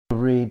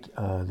read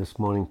this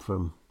morning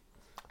from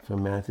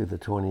Matthew, the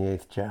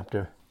 28th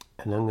chapter,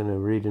 and I'm going to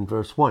read in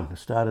verse 1. I'll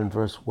start in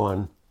verse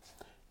 1,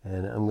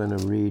 and I'm going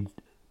to read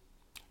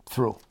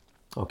through.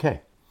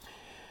 Okay.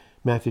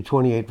 Matthew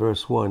 28,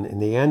 verse 1. In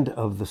the end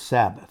of the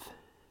Sabbath,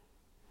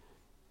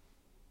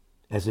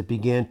 as it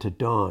began to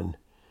dawn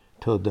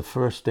toward the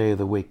first day of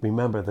the week.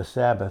 Remember, the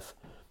Sabbath,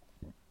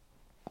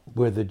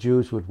 where the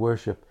Jews would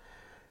worship,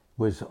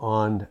 was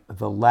on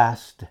the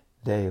last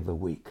day of the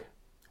week,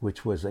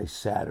 which was a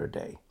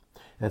Saturday.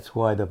 That's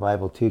why the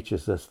Bible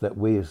teaches us that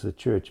we as the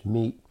church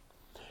meet.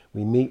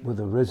 We meet with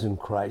the risen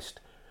Christ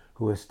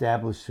who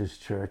established his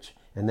church,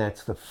 and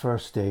that's the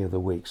first day of the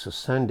week. So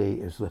Sunday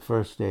is the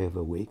first day of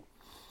the week.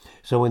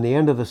 So in the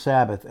end of the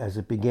Sabbath, as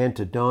it began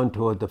to dawn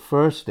toward the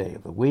first day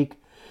of the week,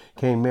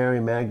 came Mary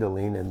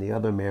Magdalene and the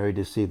other Mary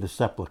to see the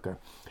sepulchre.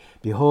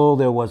 Behold,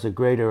 there was a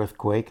great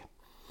earthquake,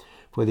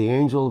 for the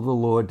angel of the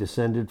Lord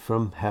descended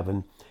from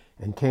heaven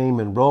and came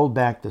and rolled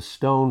back the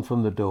stone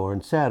from the door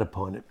and sat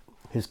upon it.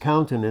 His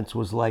countenance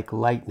was like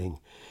lightning,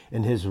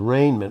 and his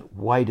raiment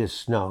white as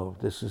snow.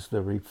 This is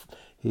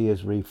he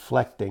is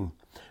reflecting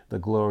the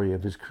glory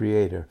of his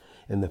Creator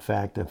and the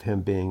fact of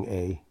him being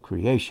a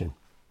creation.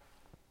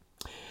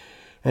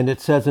 And it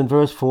says in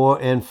verse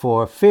 4, and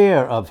for fear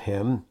of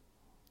him,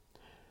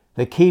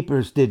 the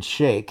keepers did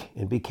shake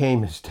and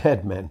became as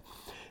dead men.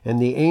 And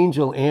the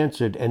angel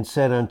answered and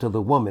said unto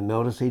the woman,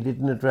 notice he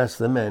didn't address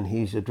the men,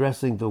 he's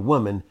addressing the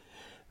women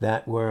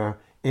that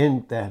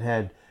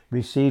had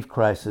received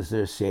Christ as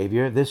their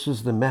Savior. This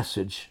is the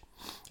message,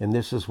 and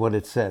this is what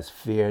it says: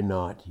 fear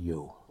not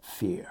you.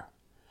 Fear.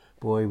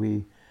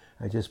 Boy,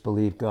 I just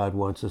believe God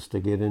wants us to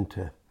get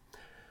into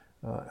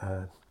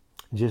a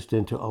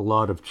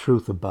lot of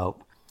truth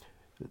about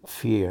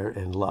fear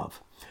and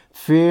love.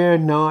 Fear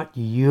not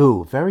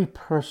you. Very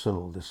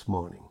personal this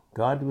morning.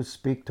 God would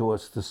speak to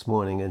us this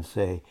morning and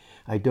say,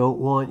 I don't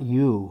want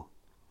you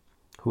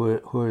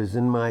who is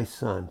in my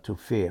Son to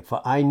fear.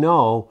 For I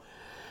know,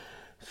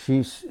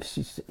 he's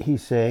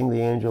saying, the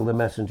angel, the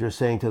messenger,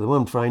 saying to the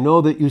woman, for I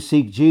know that you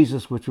seek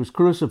Jesus, which was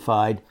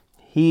crucified.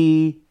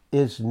 He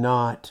is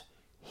not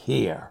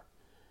here.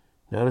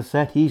 Notice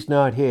that? He's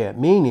not here,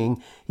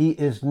 meaning he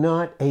is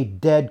not a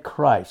dead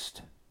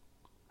Christ.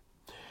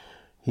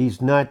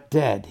 He's not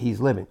dead. He's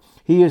living.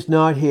 He is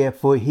not here,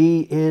 for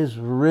he is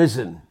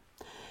risen.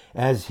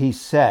 As he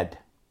said,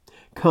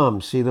 come,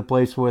 see the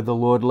place where the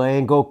Lord lay,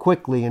 and go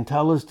quickly and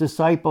tell his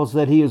disciples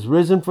that he is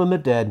risen from the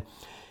dead.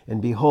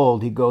 And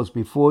behold, he goes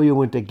before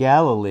you into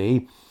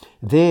Galilee.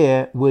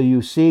 There will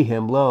you see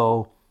him.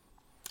 Lo,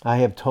 I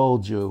have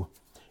told you.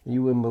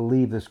 You wouldn't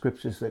believe the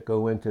scriptures that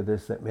go into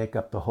this, that make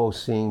up the whole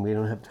scene. We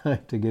don't have time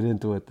to get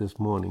into it this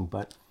morning.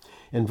 But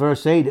in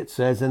verse 8 it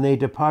says, and they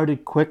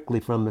departed quickly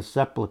from the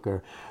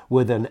sepulchre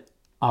with a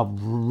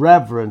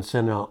reverence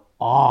and an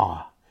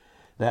awe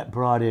that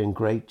brought in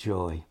great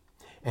joy,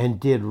 and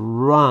did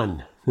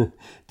run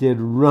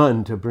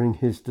to bring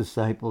his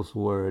disciples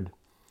word.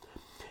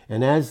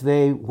 And as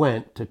they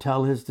went to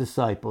tell his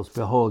disciples,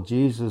 behold,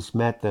 Jesus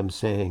met them,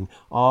 saying,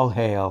 all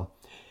hail.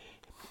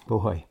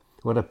 Boy,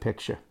 what a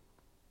picture.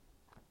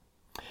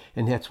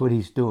 And that's what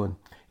he's doing.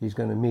 He's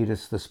going to meet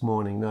us this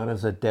morning, not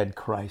as a dead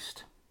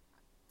Christ,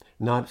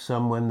 not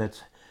someone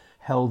that's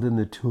held in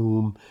the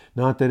tomb,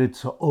 not that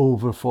it's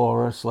over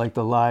for us like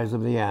the lies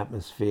of the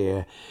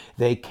atmosphere.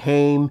 They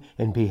came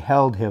and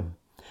beheld him.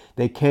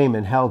 They came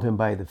and held him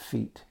by the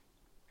feet,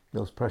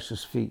 those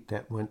precious feet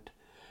that went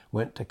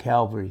to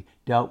Calvary,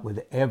 dealt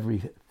with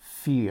every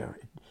fear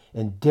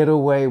and did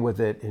away with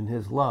it in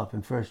his love.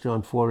 In 1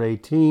 John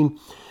 4:18,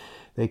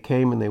 they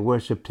came and they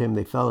worshiped him.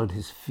 They fell at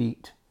his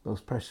feet,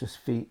 those precious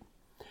feet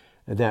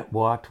that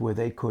walked where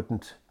they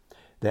couldn't.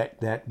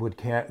 That would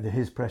carry,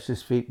 his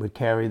precious feet would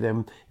carry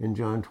them in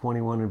John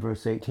 21 and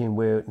verse 18,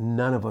 where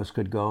none of us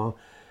could go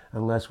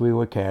unless we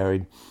were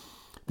carried.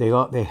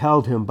 They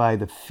held him by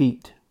the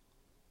feet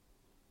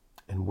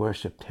and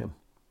worshipped him.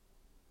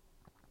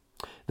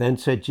 Then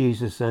said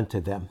Jesus unto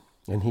them,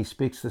 and he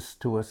speaks this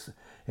to us,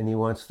 and he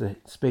wants to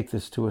speak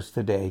this to us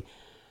today: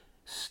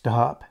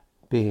 stop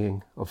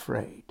being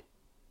afraid.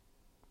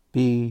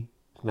 Be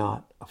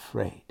not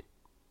afraid.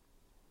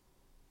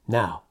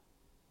 Now,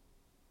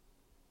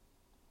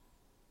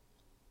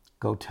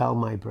 go tell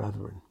my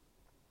brethren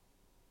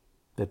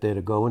that they're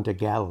to go into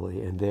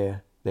Galilee, and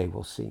there they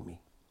will see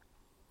me.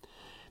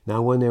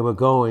 Now when they were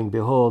going,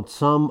 behold,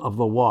 some of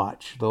the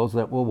watch, those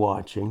that were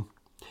watching,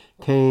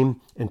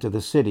 came into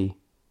the city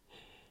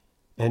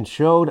and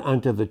showed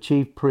unto the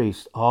chief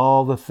priests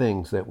all the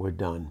things that were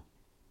done.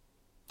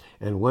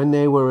 And when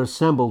they were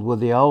assembled with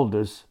the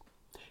elders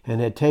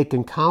and had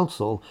taken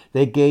counsel,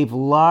 they gave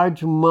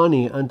large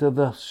money unto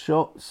the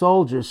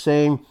soldiers,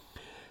 saying,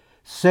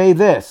 say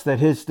this, that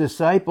his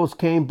disciples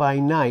came by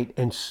night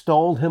and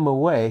stole him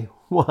away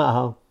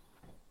while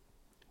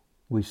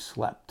we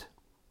slept.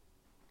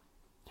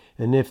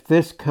 And if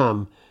this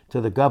come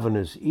to the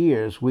governor's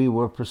ears, we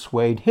will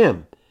persuade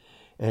him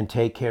and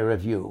take care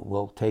of you.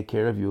 We'll take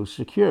care of you,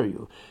 secure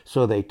you.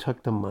 So they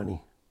took the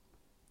money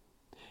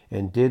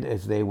and did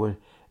as they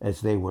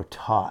were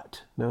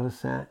taught.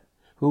 Notice that?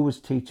 Who was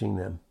teaching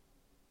them?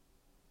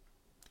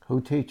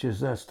 Who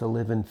teaches us to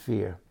live in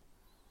fear?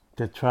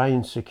 To try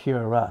and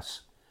secure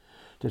us?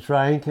 To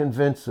try and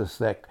convince us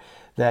that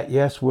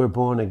yes, we're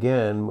born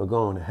again, we're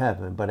going to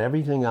heaven, but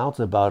everything else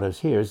about us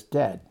here is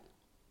dead.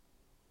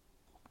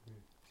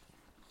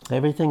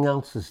 Everything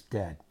else is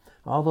dead.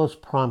 All those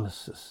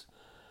promises,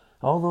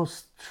 all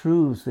those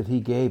truths that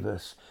he gave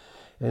us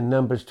in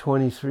Numbers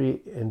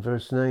 23 and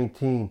verse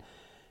 19,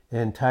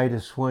 and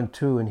Titus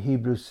 1:2 and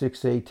Hebrews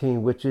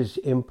 6:18, which is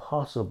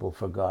impossible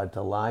for God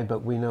to lie,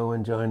 but we know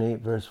in John 8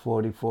 verse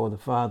 44, the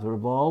father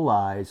of all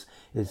lies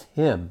is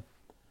him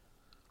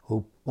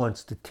who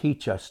wants to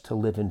teach us to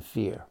live in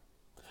fear.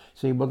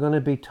 See, we're going to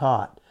be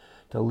taught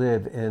to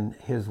live in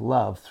his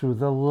love through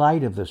the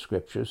light of the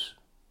scriptures,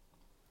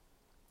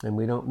 and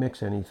we don't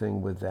mix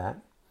anything with that.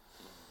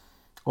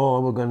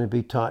 Or we're going to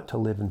be taught to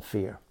live in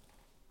fear.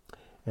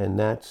 And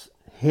that's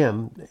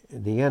him,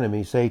 the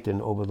enemy, Satan,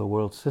 over the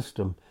world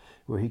system,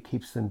 where he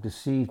keeps them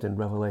deceived in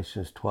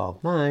Revelations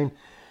 12:9,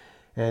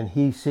 and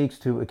he seeks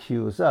to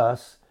accuse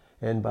us,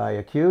 and by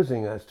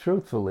accusing us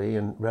truthfully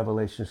in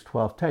Revelations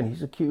 12:10,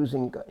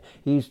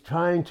 he's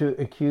trying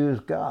to accuse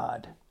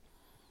God.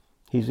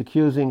 He's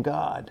accusing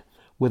God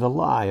with a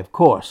lie, of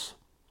course,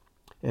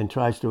 and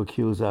tries to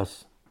accuse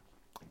us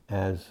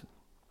as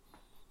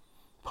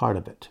part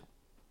of it.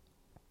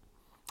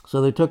 So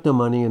they took the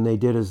money and they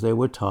did as they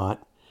were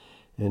taught.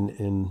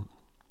 In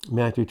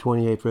Matthew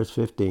 28, verse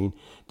 15,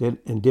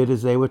 did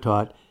as they were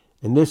taught.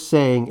 And this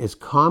saying is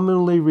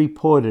commonly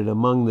reported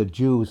among the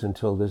Jews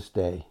until this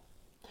day.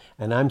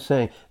 And I'm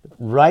saying,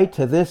 right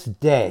to this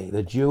day,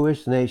 the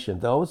Jewish nation,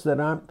 those that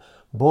aren't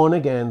born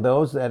again,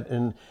 those that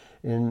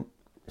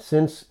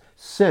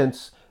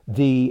since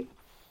the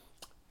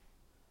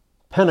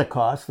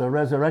Pentecost, the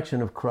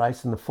resurrection of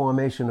Christ, and the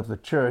formation of the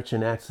church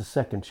in Acts the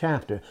 2nd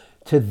chapter,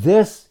 to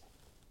this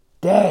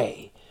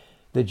day,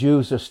 the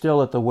Jews are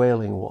still at the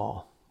Wailing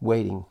Wall,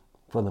 waiting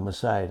for the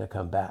Messiah to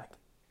come back.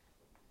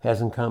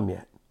 Hasn't come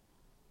yet.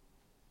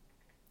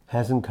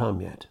 Hasn't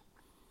come yet.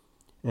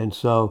 And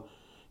so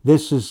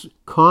this is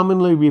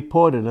commonly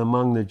reported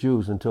among the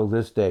Jews until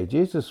this day.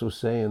 Jesus was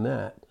saying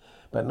that,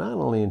 but not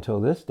only until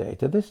this day,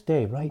 to this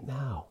day, right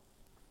now.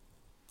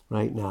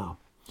 Right now.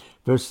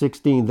 Verse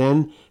 16,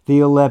 then the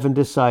 11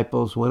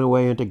 disciples went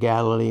away into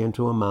Galilee,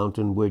 into a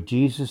mountain where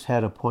Jesus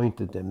had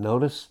appointed them.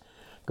 Notice,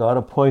 God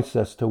appoints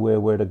us to where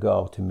we're to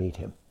go to meet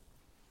him.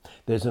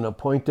 There's an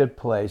appointed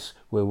place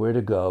where we're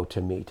to go to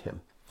meet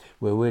him,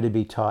 where we're to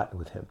be taught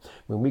with him.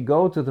 When we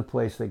go to the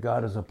place that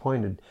God has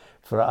appointed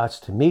for us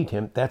to meet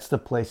him, that's the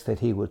place that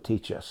he will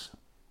teach us.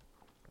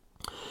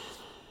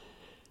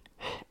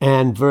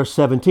 And verse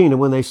 17, and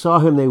when they saw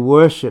him, they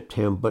worshipped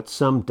him, but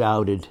some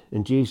doubted.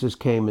 And Jesus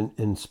came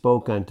and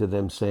spoke unto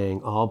them,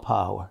 saying, all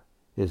power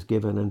is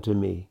given unto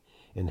me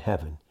in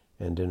heaven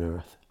and in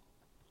earth.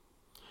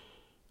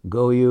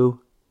 Go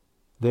you,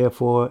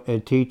 therefore,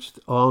 and teach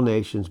all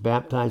nations,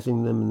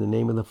 baptizing them in the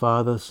name of the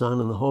Father, the Son,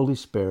 and the Holy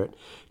Spirit,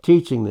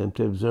 teaching them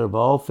to observe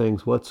all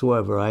things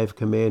whatsoever I have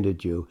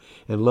commanded you.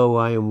 And lo,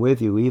 I am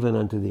with you even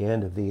unto the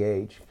end of the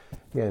age.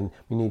 Again,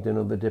 we need to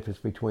know the difference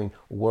between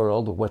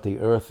world, what the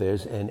earth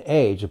is, and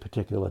age, a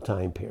particular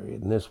time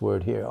period. And this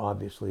word here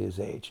obviously is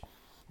age.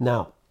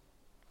 Now,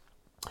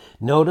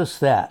 notice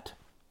that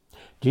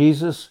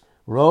Jesus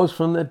rose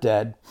from the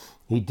dead.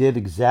 He did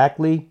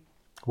exactly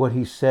what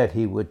he said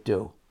he would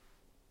do.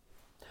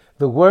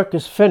 The work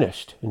is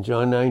finished in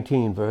John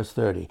 19, verse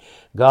 30.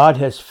 God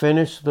has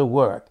finished the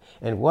work,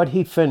 and what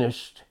he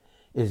finished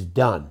is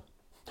done.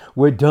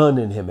 We're done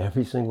in him,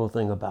 every single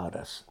thing about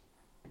us.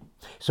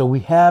 So we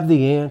have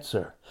the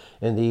answer,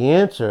 and the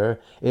answer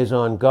is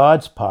on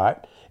God's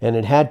part, and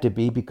it had to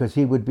be because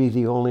he would be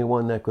the only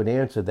one that could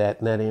answer that,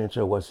 and that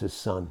answer was his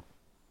Son.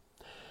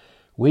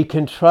 We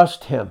can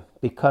trust him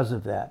because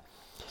of that.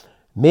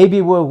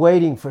 Maybe we're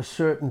waiting for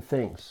certain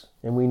things,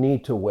 and we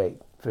need to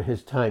wait for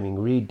his timing.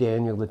 Read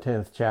Daniel, the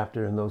 10th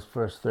chapter, and those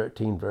first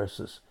 13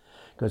 verses,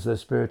 because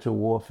there's spiritual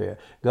warfare.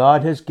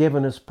 God has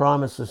given us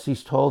promises.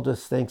 He's told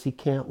us things. He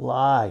can't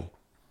lie.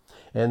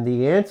 And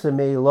the answer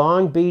may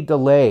long be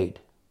delayed.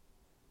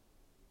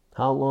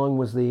 How long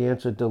was the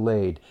answer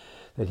delayed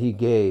that he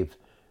gave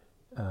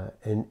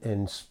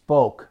and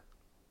spoke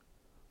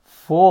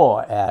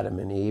for Adam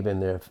and Eve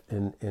in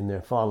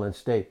their fallen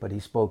state? But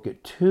he spoke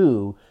it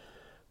to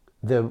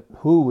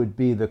who would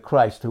be the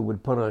Christ who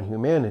would put on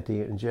humanity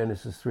in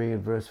Genesis 3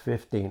 and verse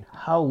 15.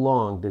 How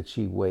long did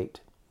she wait?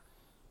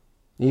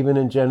 Even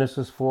in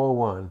Genesis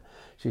 4:1,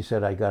 she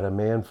said, I got a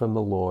man from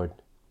the Lord,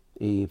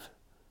 Eve.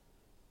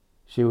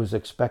 She was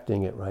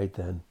expecting it right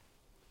then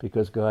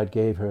because God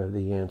gave her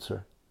the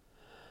answer.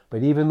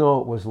 But even though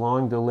it was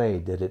long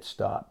delayed, did it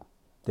stop?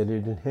 Did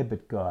it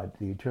inhibit God,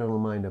 the eternal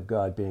mind of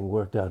God being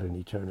worked out in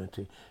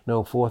eternity?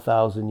 No,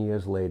 4,000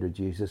 years later,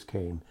 Jesus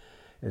came,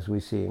 as we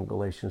see in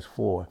Galatians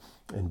 4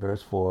 in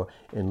verse 4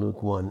 and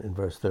Luke 1 in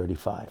verse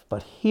 35.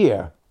 But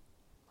here,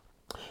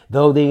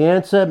 though the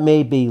answer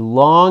may be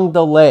long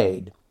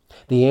delayed,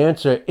 the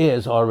answer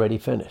is already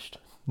finished.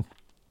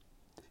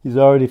 He's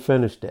already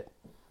finished it.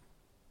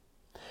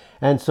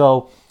 And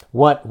so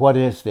What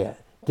is there?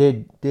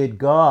 Did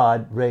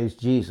God raise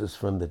Jesus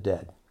from the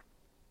dead?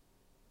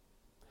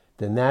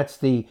 Then that's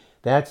the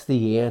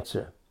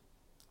answer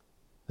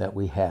that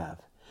we have.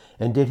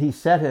 And did he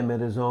set him at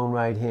his own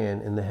right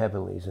hand in the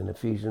heavenlies? In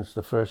Ephesians,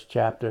 the 1st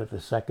chapter, the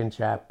 2nd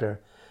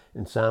chapter,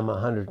 in Psalm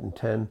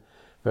 110,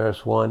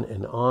 verse 1,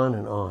 and on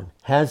and on.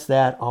 Has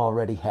that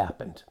already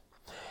happened?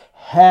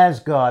 Has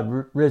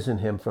God risen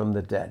him from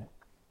the dead?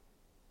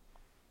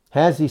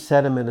 Has he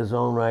set him at his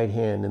own right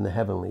hand in the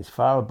heavenlies,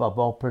 far above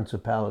all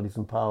principalities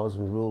and powers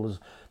and rulers,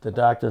 the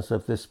darkness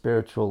of this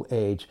spiritual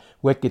age,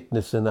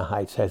 wickedness in the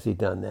heights? Has he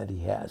done that?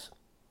 He has.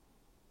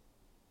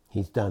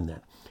 He's done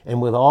that.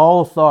 And with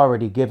all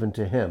authority given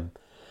to him,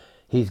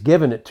 he's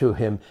given it to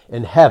him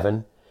in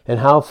heaven. And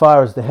how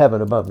far is the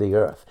heaven above the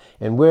earth?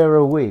 And where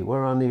are we?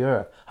 We're on the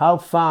earth. How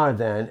far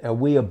then are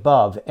we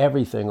above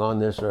everything on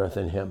this earth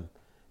in him?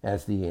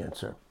 As the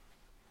answer.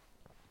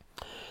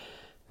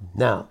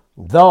 Now,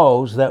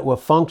 those that were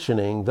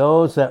functioning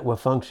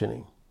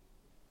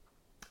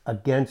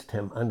against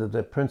him, under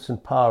the prince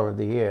and power of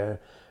the air,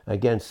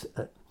 against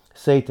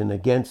Satan,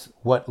 against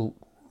what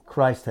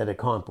Christ had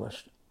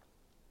accomplished,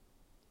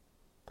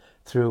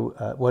 through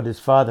what his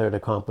Father had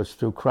accomplished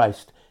through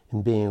Christ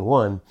in being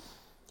one,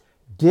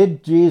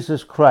 did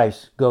Jesus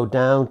Christ go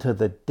down to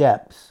the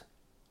depths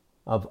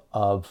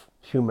of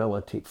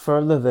humility,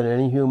 further than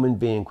any human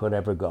being could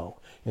ever go?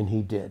 And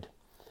he did.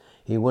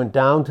 He went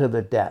down to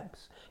the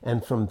depths.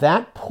 And from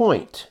that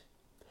point,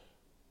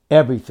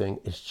 everything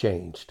is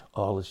changed.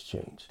 All is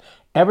changed.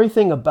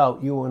 Everything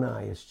about you and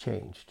I is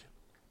changed.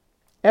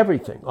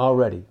 Everything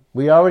already.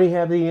 We already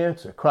have the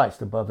answer.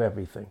 Christ above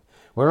everything.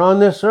 We're on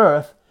this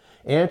earth.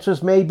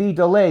 Answers may be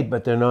delayed,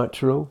 but they're not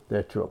true.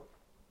 They're true.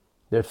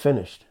 They're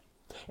finished.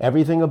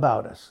 Everything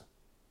about us.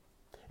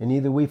 And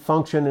either we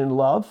function in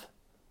love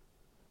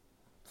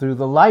through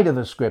the light of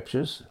the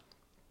Scriptures.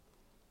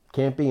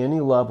 Can't be any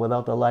love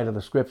without the light of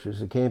the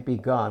Scriptures. It can't be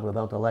God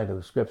without the light of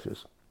the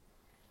Scriptures.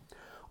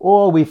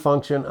 Or we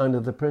function under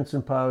the prince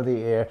and power of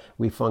the air.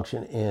 We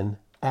function in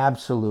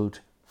absolute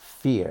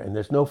fear. And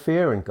there's no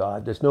fear in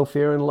God. There's no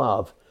fear in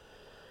love.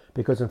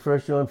 Because in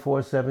 1 John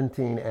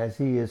 4:17, as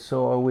he is,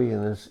 so are we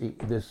in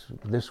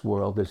this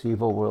world, this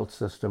evil world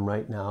system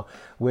right now,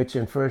 which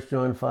in 1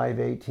 John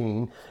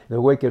 5:18,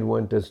 the wicked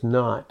one does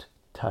not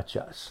touch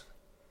us.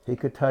 He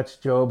could touch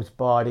Job's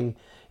body.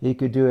 He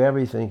could do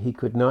everything. He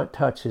could not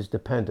touch his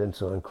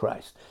dependence on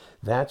Christ.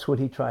 That's what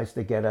he tries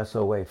to get us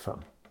away from.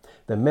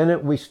 The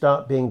minute we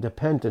stop being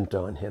dependent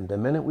on him, the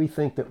minute we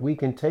think that we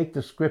can take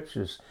the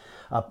Scriptures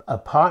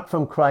apart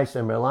from Christ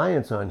and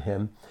reliance on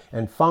him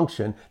and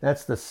function,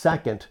 that's the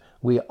second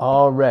we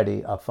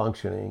already are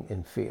functioning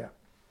in fear.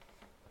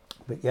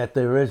 But yet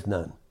there is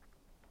none.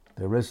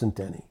 There isn't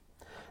any.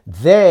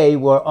 They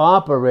were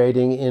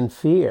operating in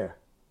fear.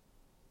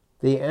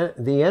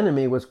 The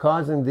enemy was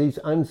causing these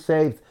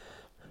unsaved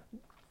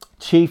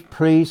chief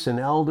priests and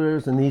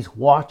elders and these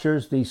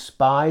watchers, these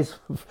spies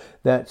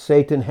that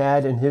Satan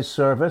had in his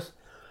service,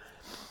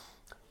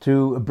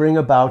 to bring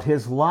about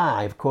his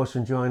lie. Of course,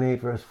 in John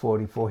 8, verse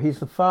 44, he's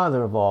the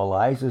father of all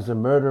lies. He's a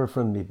murderer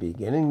from the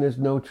beginning. There's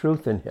no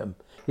truth in him.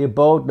 He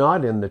abode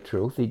not in the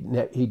truth. He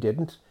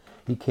didn't.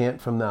 He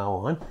can't from now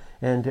on.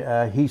 And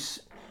his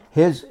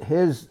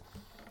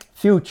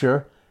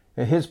future,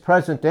 his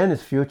present and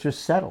his future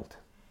settled.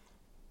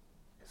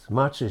 As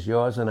much as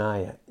yours and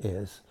I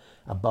is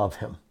above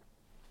him.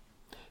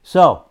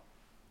 So,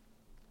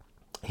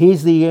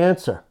 he's the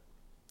answer.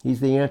 He's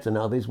the answer.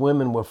 Now, these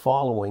women were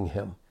following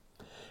him.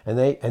 And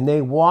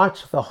they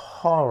watched the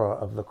horror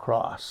of the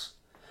cross.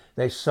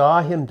 They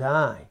saw him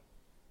die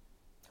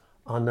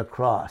on the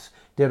cross.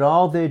 Did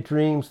all their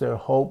dreams, their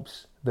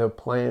hopes, their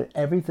plan,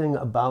 everything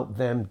about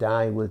them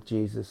die with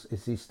Jesus?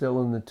 Is he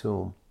still in the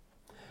tomb?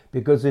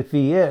 Because if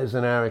he is,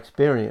 in our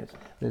experience,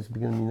 there's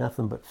going to be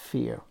nothing but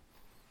fear.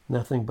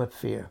 Nothing but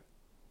fear.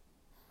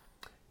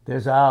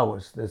 There's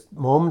hours, there's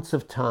moments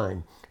of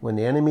time when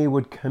the enemy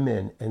would come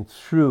in and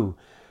through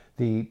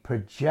the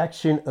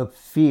projection of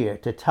fear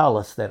to tell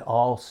us that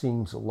all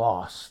seems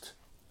lost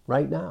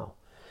right now.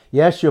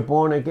 Yes, you're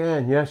born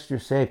again. Yes, you're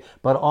saved.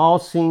 But all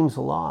seems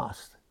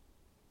lost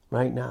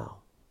right now.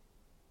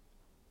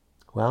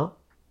 Well,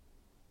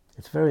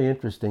 it's very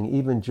interesting.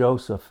 Even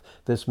Joseph,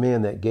 this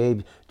man that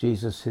gave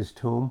Jesus his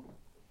tomb,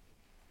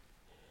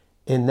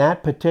 in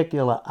that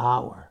particular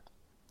hour,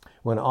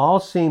 when all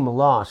seemed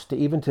lost,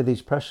 even to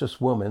these precious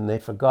women, they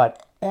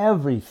forgot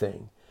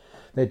everything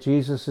that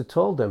Jesus had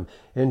told them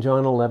in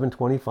John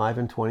 11:25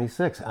 and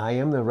 26. I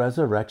am the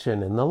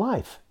resurrection and the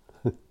life.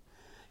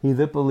 He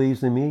that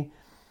believes in me,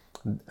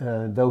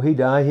 though he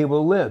die, he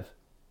will live.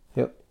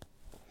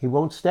 He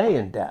won't stay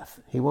in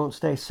death. He won't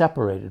stay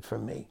separated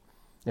from me.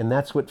 And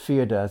that's what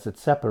fear does. It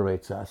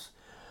separates us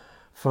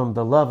from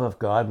the love of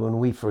God when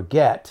we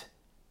forget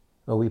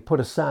or we put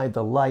aside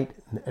the light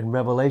and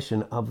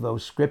revelation of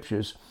those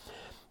Scriptures.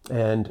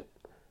 And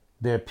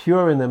they're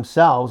pure in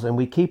themselves, and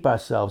we keep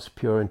ourselves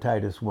pure in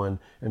Titus 1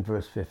 and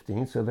verse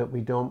 15 so that we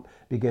don't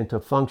begin to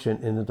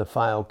function in a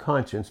defiled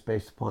conscience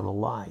based upon a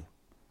lie.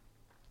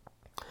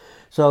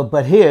 So,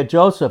 but here,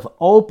 Joseph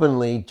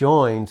openly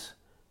joins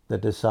the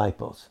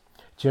disciples.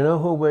 Do you know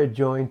who we're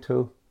joined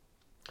to?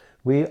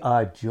 We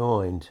are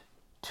joined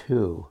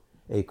to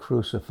a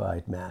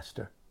crucified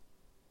master.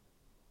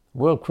 The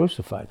world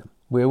crucified him.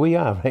 Where we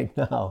are right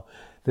now,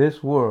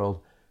 this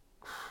world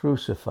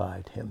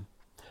crucified him.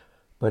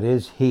 But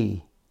is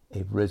he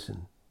a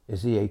risen?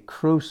 Is he a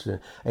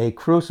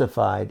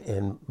crucified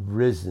and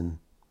risen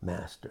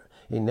master?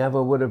 He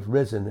never would have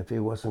risen if he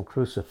wasn't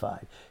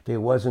crucified. If he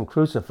wasn't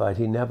crucified,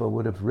 he never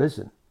would have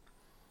risen.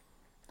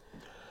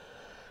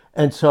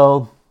 And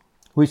so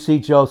we see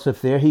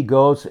Joseph there. He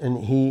goes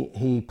and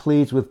he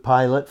pleads with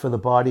Pilate for the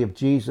body of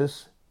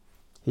Jesus.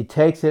 He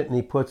takes it and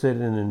he puts it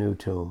in a new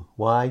tomb.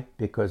 Why?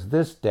 Because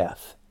this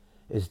death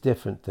is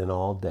different than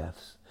all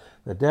deaths.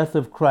 The death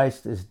of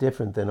Christ is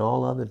different than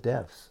all other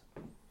deaths.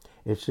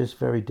 It's just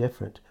very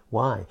different.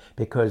 Why?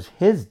 Because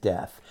his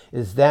death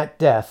is that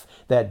death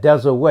that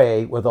does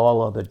away with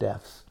all other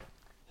deaths.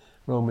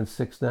 Romans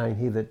 6:9,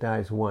 he that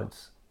dies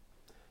once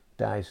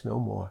dies no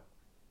more.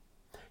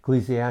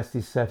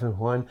 Ecclesiastes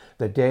 7:1,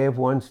 the day of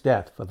one's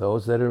death, for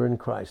those that are in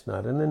Christ,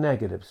 not in the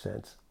negative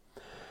sense,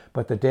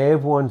 but the day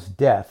of one's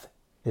death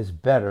is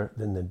better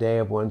than the day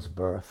of one's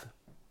birth.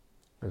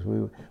 As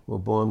we were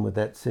born with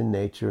that sin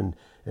nature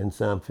in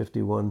Psalm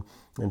 51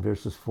 and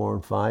verses 4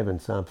 and 5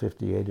 and Psalm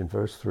 58 and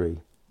verse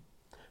 3.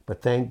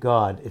 But thank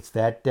God it's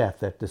that death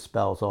that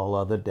dispels all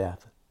other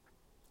death.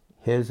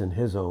 His and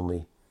his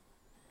only.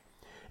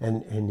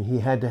 And he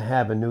had to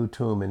have a new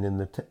tomb,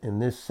 and in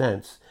this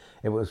sense,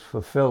 it was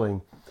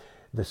fulfilling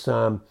the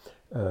Psalm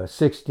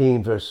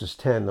 16 verses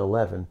 10 and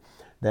 11,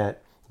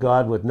 that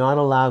God would not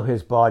allow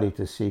his body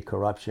to see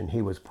corruption.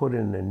 He was put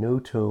in a new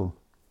tomb.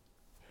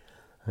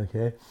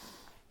 Okay?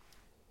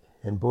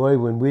 And boy,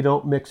 when we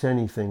don't mix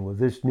anything with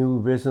this new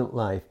risen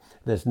life,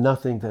 there's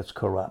nothing that's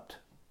corrupt.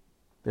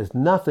 There's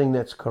nothing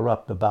that's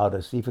corrupt about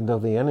us, even though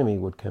the enemy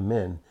would come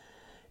in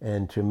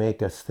and to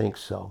make us think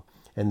so.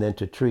 And then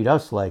to treat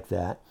us like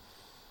that,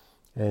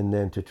 and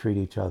then to treat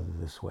each other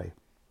this way.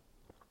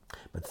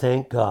 But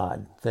thank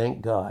God,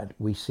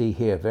 we see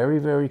here very,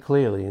 very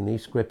clearly in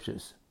these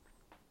scriptures,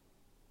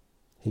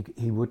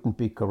 he wouldn't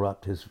be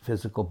corrupt, his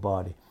physical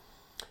body.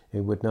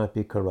 It would not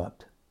be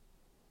corrupt.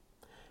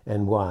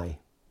 And why?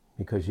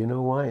 Because you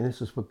know why? And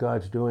this is what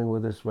God's doing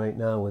with us right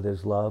now with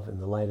his love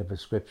in the light of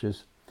his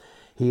scriptures.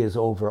 He is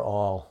over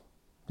all.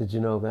 Did you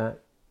know that?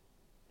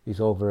 He's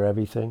over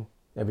everything,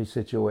 every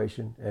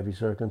situation, every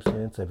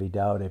circumstance, every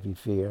doubt, every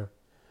fear,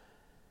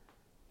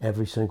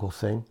 every single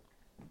thing.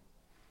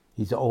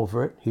 He's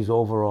over it. He's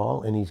over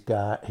all, and he's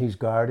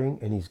guarding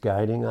and he's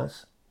guiding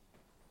us.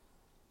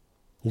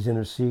 He's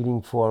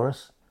interceding for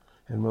us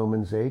in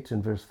Romans 8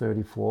 and verse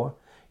 34.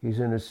 He's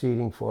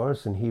interceding for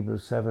us in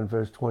Hebrews 7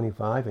 verse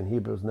 25 and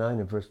Hebrews 9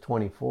 and verse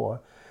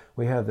 24.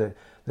 We have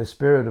the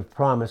Spirit of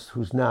promise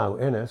who's now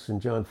in us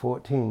in John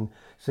 14,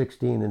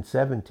 16 and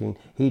 17.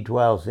 He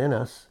dwells in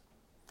us,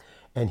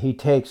 and he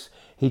takes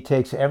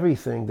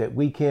everything that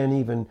we can't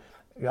even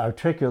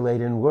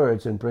articulate in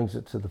words and brings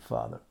it to the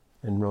Father.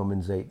 In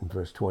Romans 8 and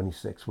verse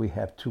 26, we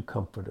have two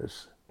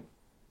comforters.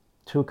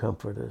 Two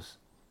comforters.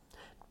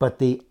 But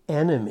the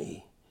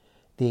enemy,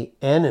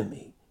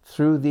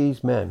 through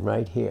these men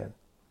right here,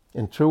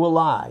 and through a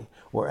lie,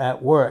 were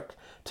at work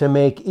to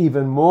make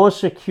even more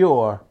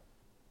secure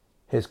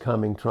his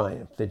coming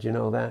triumph. Did you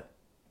know that?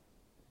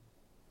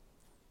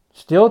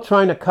 Still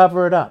trying to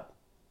cover it up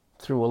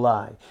through a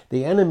lie.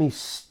 The enemy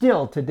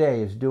still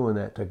today is doing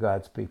that to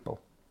God's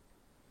people.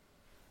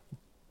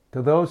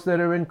 To those that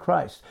are in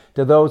Christ.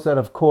 To those that,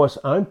 of course,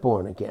 aren't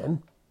born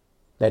again.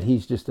 That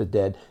he's just a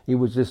dead. He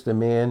was just a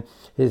man.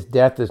 His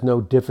death is no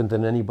different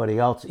than anybody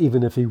else,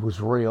 even if he was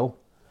real.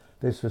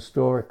 This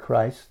historic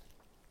Christ,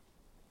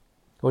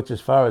 which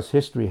as far as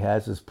history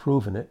has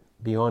proven it,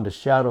 beyond a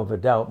shadow of a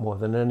doubt, more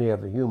than any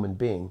other human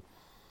being.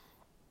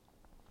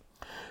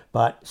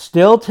 But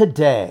still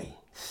today,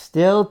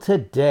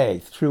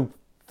 through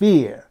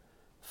fear,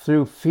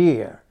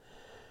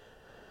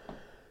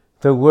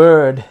 the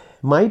word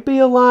might be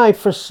alive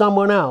for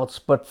someone else,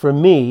 but for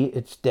me,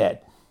 it's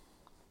dead.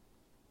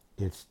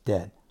 It's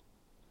dead.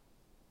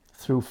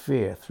 Through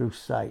fear, through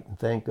sight. And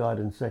thank God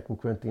in 2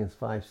 Corinthians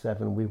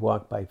 5:7, we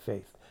walk by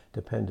faith,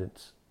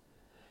 dependence.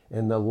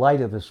 In the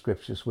light of the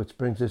scriptures, which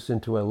brings us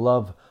into a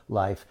love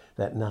life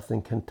that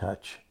nothing can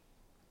touch.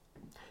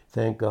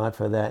 Thank God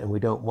for that. And we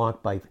don't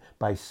walk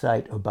by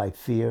sight or by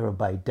fear or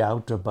by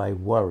doubt or by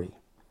worry.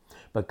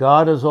 But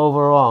God is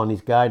over all and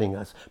he's guiding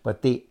us.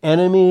 But the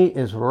enemy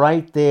is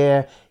right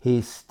there.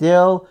 He's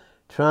still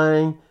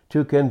trying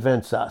to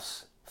convince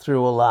us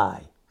through a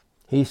lie.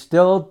 He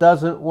still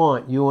doesn't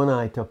want you and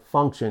I to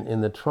function in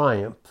the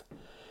triumph,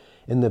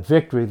 in the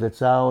victory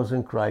that's ours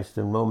in Christ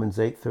in Romans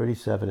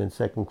 8:37 and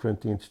 2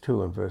 Corinthians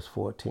 2 and verse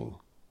 14.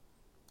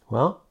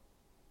 Well,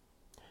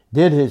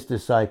 did his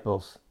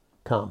disciples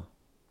come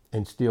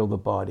and steal the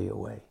body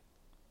away?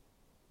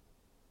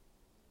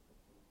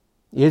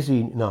 Is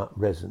he not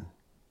risen?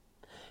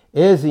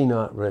 Is he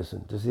not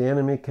risen? Does the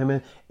enemy come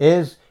in?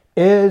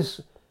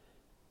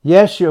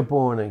 Yes, you're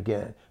born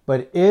again,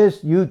 but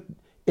is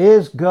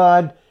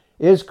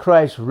Is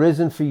Christ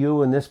risen for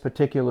you in this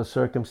particular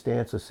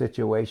circumstance or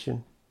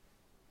situation?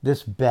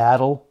 This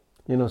battle,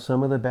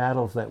 some of the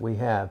battles that we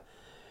have,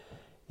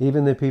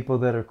 even the people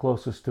that are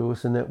closest to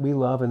us and that we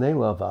love and they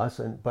love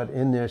us, but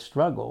in their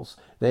struggles,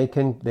 they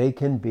can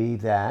be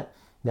that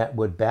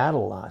would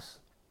battle us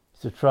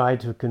to try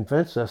to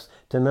convince us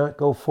to not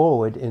go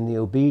forward in the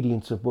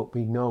obedience of what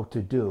we know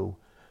to do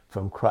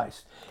from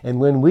Christ. And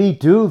when we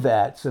do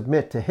that,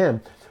 submit to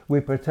Him, we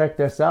protect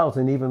ourselves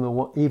and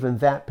even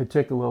that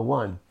particular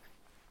one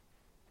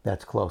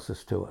that's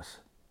closest to us.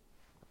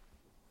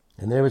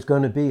 And there is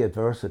going to be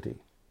adversity.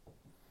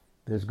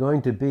 There's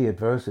going to be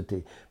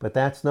adversity, but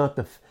that's not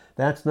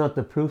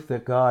the proof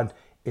that God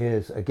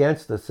is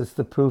against us. It's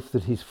the proof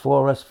that He's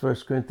for us. 1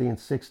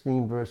 Corinthians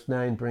 16 verse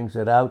 9 brings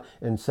it out,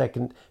 and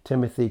 2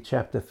 Timothy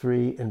chapter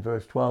 3 and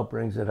verse 12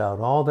 brings it out.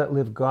 All that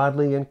live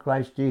godly in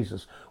Christ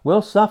Jesus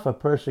will suffer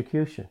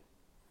persecution.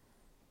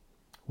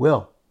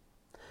 Will.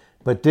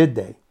 But did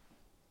they?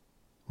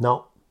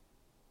 No.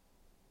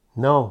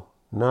 No,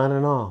 not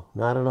at all.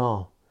 Not at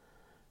all.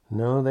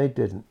 No, they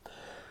didn't.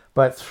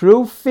 But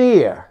through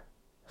fear,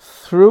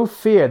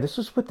 this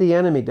is what the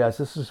enemy does.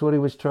 This is what he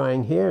was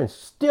trying here, and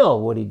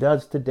still what he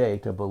does today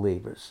to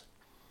believers.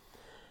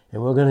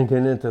 And we're going to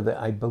get into that,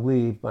 I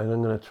believe, and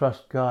I'm going to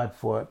trust God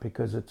for it,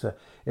 because it's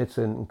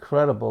an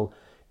incredible,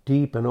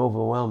 deep, and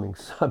overwhelming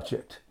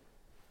subject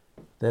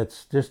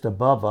that's just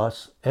above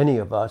us, any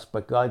of us,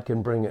 but God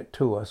can bring it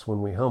to us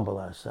when we humble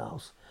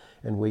ourselves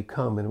and we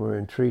come and we're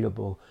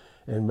entreatable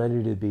and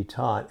ready to be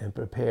taught and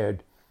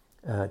prepared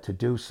to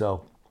do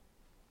so.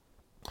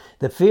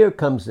 The fear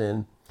comes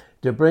in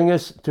to bring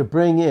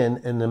in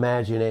an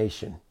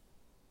imagination.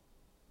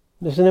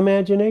 There's an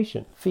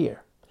imagination,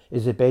 fear.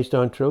 Is it based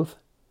on truth?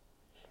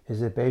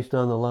 Is it based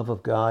on the love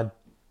of God?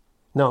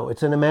 No,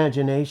 it's an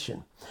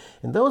imagination.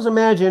 And those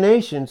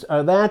imaginations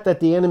are that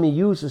the enemy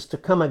uses to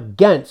come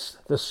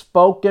against the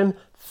spoken,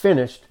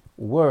 finished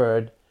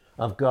word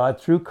of God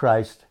through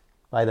Christ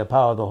by the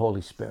power of the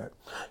Holy Spirit.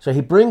 So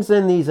he brings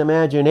in these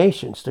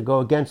imaginations to go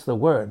against the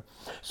word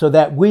so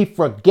that we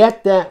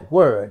forget that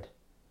word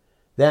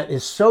that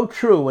is so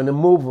true and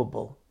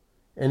immovable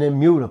and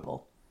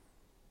immutable.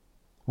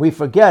 We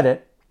forget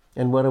it,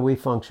 and what do we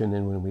function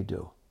in when we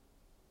do?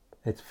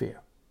 It's fear.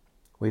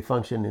 We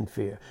function in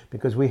fear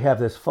because we have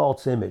this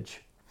false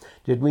image.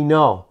 Did we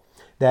know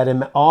that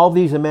all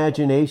these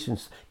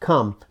imaginations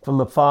come from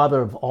the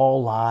father of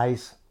all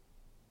lies?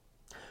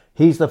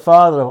 He's the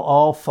father of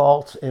all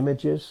false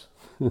images.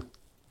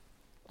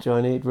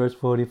 John 8 verse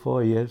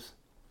 44, yes.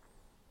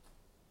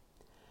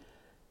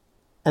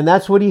 And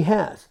that's what he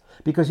has,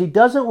 because he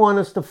doesn't want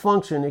us to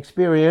function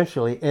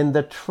experientially in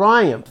the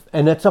triumph,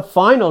 and it's a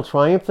final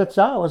triumph that's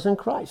ours in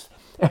Christ.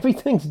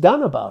 Everything's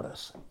done about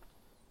us.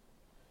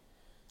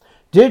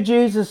 Did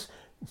Jesus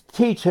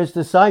teach his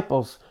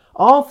disciples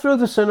all through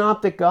the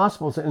Synoptic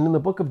Gospels and in the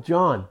book of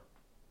John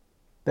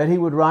that he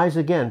would rise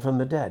again from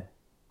the dead?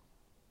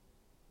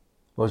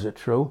 Was it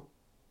true?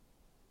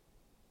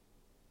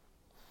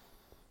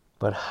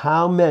 But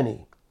how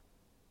many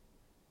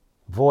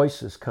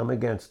voices come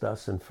against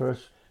us in 1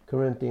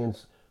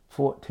 Corinthians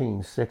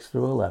 14, 6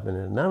 through 11,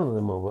 and none of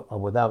them are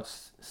without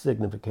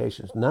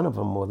significations. None of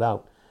them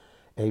without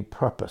a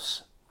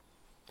purpose.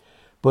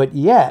 But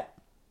yet,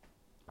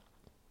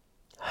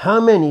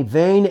 how many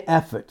vain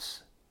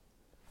efforts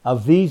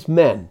of these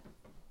men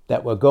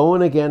that were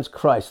going against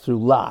Christ through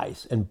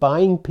lies and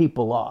buying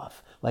people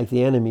off, like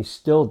the enemy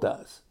still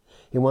does.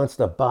 He wants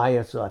to buy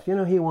us off.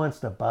 He wants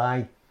to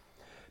buy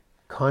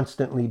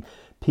constantly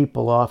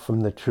people off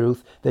from the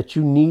truth, that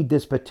you need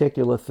this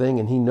particular thing,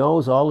 and he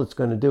knows all it's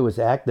going to do is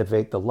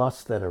activate the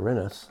lusts that are in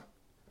us,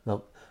 the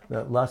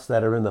lusts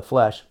that are in the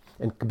flesh,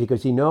 and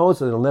because he knows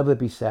that it'll never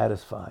be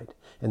satisfied,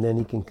 and then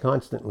he can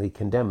constantly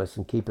condemn us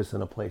and keep us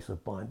in a place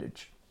of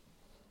bondage.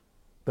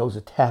 Those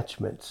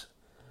attachments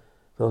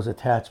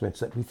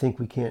that we think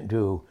we can't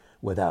do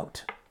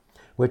without,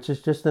 which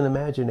is just an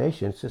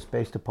imagination. It's just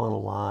based upon a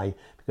lie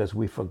because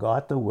we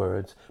forgot the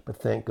words, but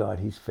thank God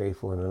he's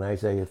faithful. And in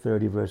Isaiah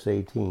 30 verse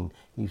 18,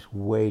 he's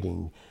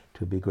waiting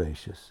to be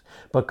gracious.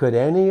 But could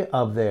any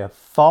of their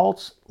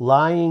false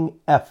lying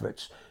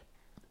efforts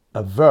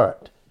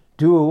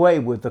do away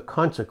with the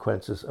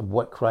consequences of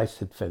what Christ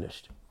had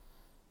finished?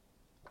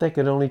 They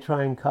could only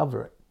try and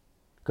cover it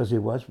because he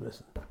was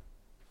risen.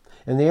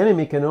 And the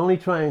enemy can only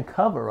try and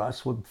cover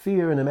us with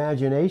fear and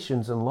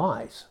imaginations and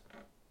lies.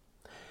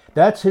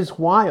 That's his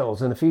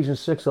wiles in Ephesians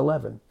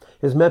 6:11,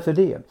 his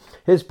methodia.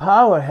 His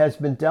power has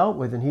been dealt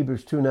with in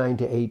Hebrews 2:9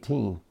 to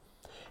 18.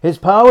 His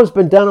power has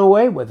been done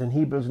away with in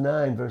Hebrews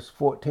 9 verse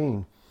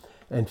 14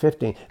 and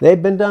 15.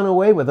 They've been done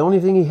away with. The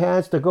only thing he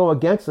has to go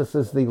against us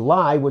is the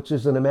lie, which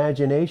is an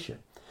imagination.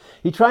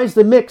 He tries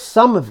to mix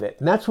some of it,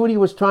 and that's what he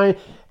was trying.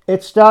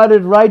 It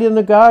started right in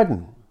the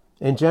garden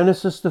in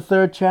Genesis, the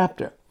 3rd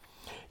chapter.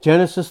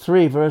 Genesis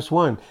 3 verse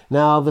 1.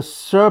 Now the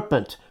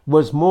serpent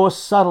was more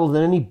subtle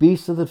than any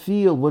beast of the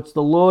field which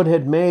the Lord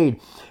had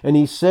made. And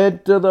he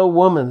said to the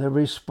woman, the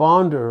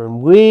responder,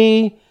 and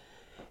we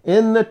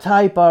in the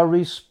type are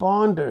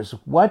responders.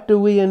 What do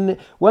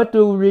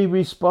we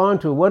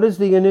respond to? What is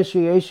the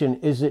initiation?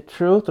 Is it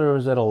truth or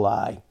is it a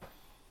lie?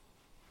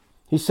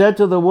 He said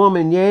to the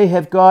woman, yea,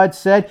 have God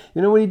said?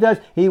 You know what he does?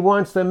 He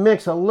wants to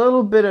mix a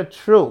little bit of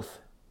truth.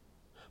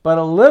 But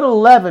a little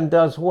leaven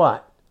does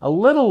what? A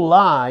little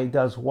lie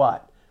does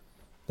what?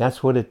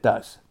 That's what it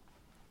does.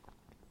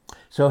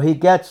 So he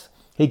gets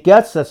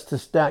us to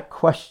start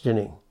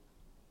questioning.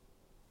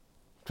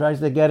 Tries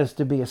to get us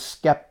to be a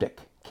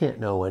skeptic. Can't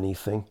know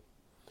anything.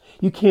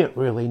 You can't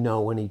really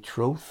know any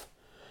truth.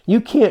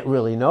 You can't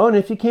really know. And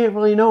if you can't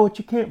really know it,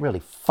 you can't really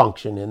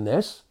function in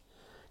this.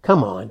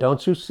 Come on,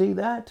 don't you see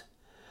that?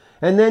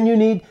 And then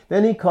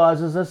he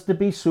causes us to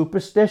be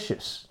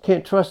superstitious.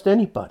 Can't trust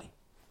anybody.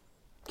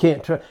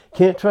 Can't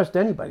trust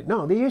anybody.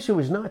 No, the issue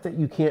is not that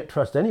you can't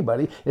trust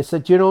anybody. It's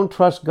that you don't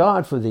trust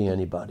God for the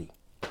anybody.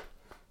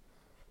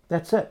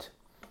 That's it.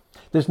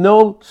 There's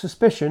no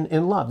suspicion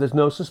in love. There's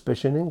no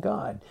suspicion in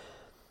God.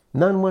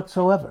 None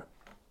whatsoever.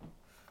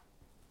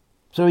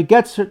 So he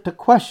gets her to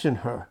question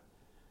her.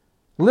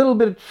 A little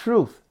bit of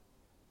truth.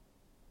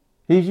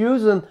 He's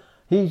using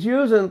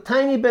a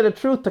tiny bit of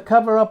truth to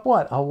cover up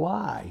what? A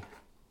lie.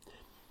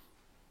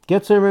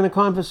 Gets her in a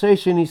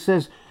conversation. He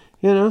says,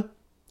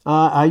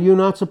 are you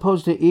not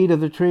supposed to eat of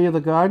the tree of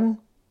the garden?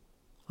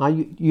 Are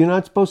you're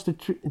not supposed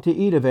to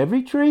eat of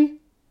every tree?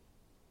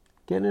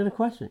 Getting in a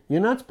question.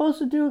 You're not supposed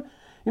to do...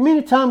 You mean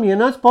to tell me you're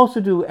not supposed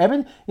to do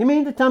everything? You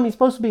mean to tell me you're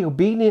supposed to be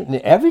obedient in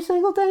every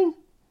single thing?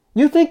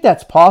 You think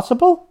that's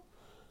possible?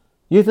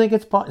 You think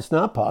it's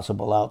not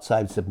possible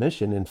outside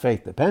submission and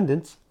faith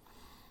dependence.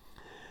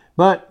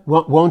 But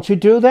won't you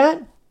do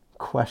that?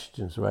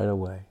 Questions right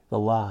away. The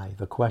lie,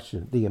 the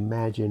question, the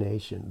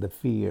imagination, the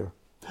fear.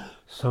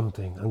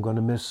 Something. I'm going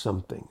to miss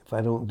something. If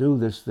I don't do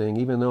this thing,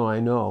 even though I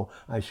know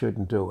I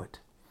shouldn't do it.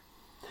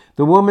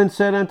 The woman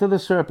said unto the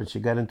serpent, she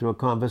got into a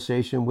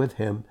conversation with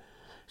him.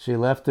 She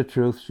left the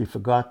truth. She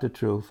forgot the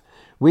truth.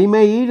 We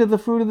may eat of the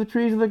fruit of the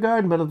trees of the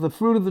garden, but of the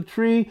fruit of the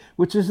tree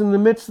which is in the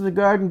midst of the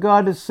garden,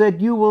 God has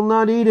said, you will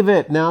not eat of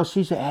it. Now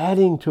she's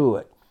adding to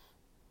it.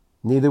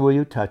 Neither will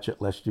you touch it,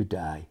 lest you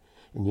die.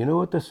 And you know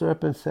what the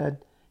serpent said?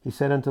 He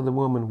said unto the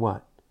woman,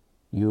 what?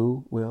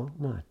 You will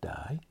not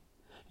die.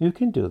 You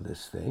can do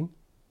this thing.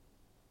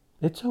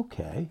 It's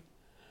okay.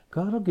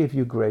 God will give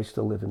you grace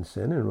to live in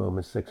sin in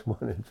Romans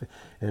 6:1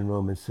 and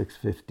Romans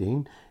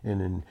 6:15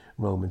 and in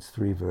Romans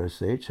 3 verse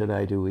 8. Should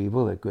I do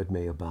evil that good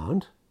may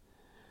abound?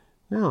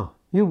 No,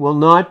 you will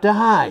not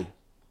die.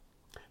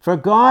 For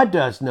God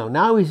does know.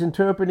 Now he's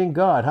interpreting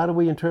God. How do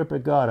we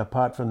interpret God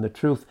apart from the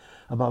truth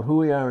about who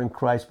we are in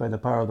Christ by the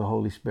power of the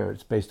Holy Spirit?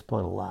 It's based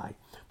upon a lie.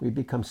 We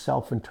become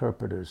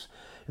self-interpreters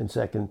in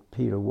 2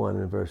 Peter 1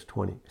 and verse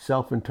 20.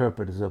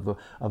 Self-interpreters of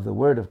the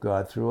Word of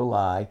God through a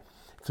lie,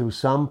 through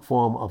some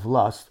form of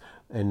lust,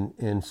 and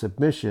in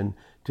submission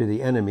to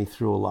the enemy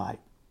through a lie.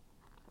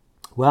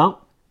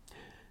 Well,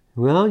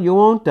 you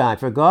won't die,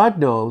 for God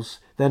knows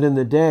that in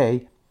the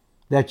day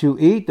that you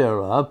eat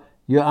thereof,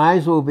 your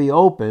eyes will be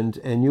opened,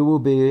 and you will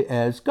be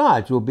as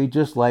gods. You will be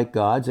just like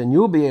gods, and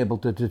you'll be able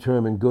to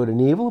determine good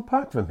and evil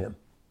apart from him.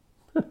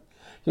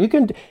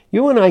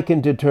 You and I can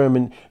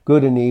determine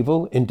good and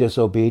evil in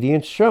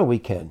disobedience. Sure, we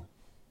can.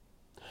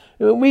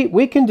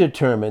 We can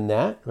determine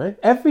that, right?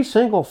 Every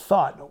single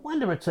thought. No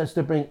wonder it says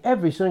to bring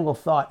every single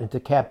thought into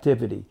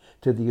captivity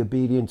to the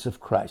obedience of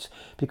Christ.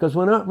 Because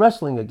we're not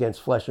wrestling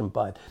against flesh and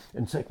blood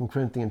in 2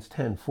 Corinthians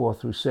 10, 4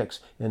 through 6,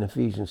 and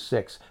Ephesians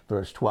 6,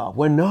 verse 12.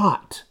 We're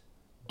not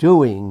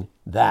doing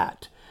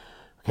that.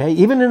 Okay?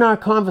 Even in our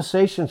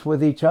conversations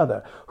with each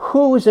other,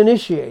 who is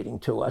initiating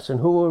to us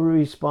and who are we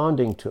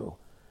responding to?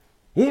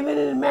 Even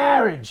in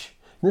marriage.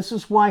 This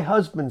is why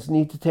husbands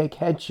need to take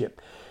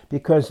headship.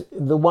 Because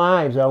our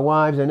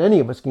wives, and any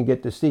of us can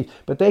get deceived.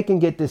 But they can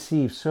get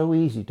deceived so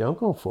easy. Don't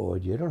go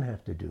forward. You don't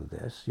have to do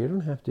this. You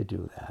don't have to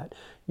do that.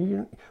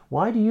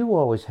 Why do you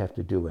always have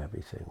to do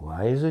everything?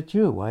 Why is it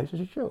you? Why is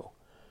it you?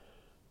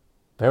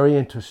 Very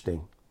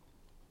interesting.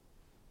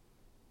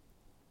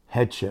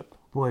 Headship.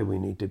 Boy, we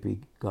need to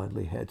be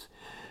godly heads.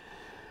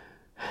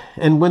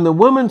 And when the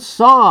woman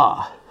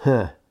saw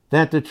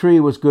that the tree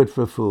was good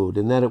for food,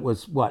 and that it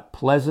was, what,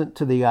 pleasant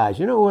to the eyes.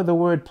 You know what the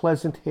word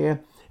pleasant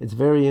here? It's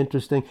very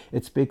interesting.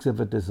 It speaks of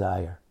a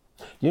desire.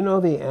 You know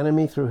the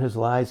enemy, through his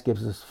lies,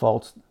 gives us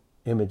false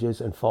images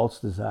and false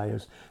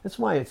desires. That's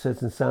why it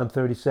says in Psalm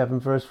 37,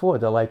 verse 4,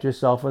 delight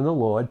yourself in the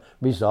Lord.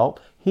 Result,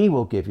 he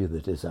will give you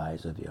the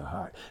desires of your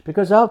heart.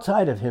 Because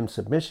outside of him,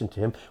 submission to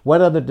him,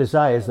 what are the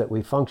desires that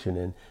we function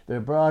in? They're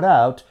brought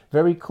out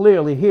very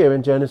clearly here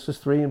in Genesis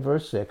 3 and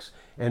verse 6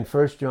 and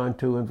 1 John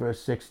 2 and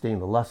verse 16.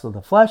 The lust of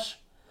the flesh,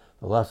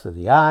 the lust of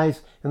the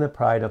eyes, and the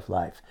pride of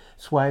life.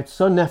 That's why it's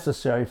so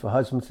necessary for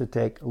husbands to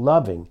take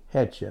loving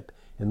headship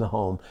in the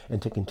home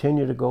and to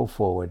continue to go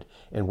forward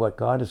in what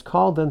God has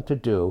called them to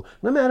do,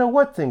 no matter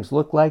what things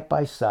look like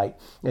by sight,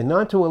 and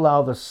not to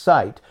allow the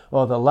sight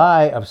or the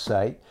lie of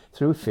sight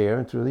through fear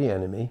and through the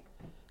enemy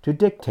to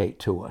dictate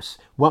to us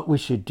what we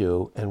should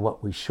do and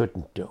what we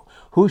shouldn't do.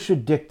 Who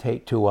should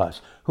dictate to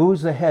us?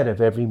 Who's the head of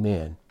every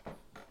man?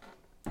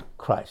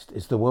 Christ.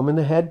 Is the woman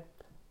the head?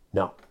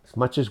 No. As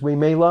much as we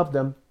may love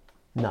them,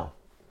 no.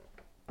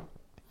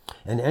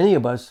 And any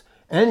of us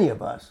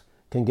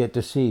can get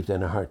deceived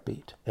in a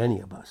heartbeat. Any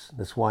of us.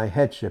 That's why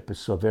headship is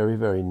so very,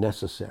 very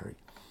necessary.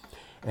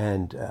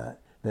 And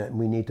that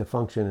we need to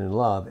function in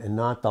love and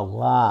not the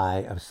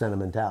lie of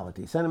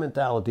sentimentality.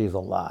 Sentimentality is a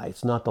lie.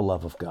 It's not the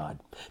love of God.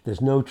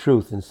 There's no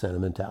truth in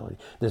sentimentality.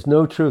 There's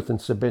no truth in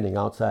submitting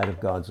outside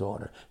of God's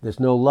order. There's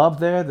no love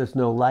there. There's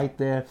no light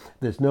there.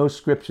 There's no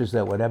scriptures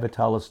that would ever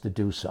tell us to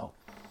do so.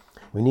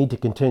 We need to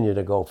continue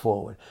to go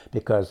forward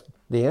because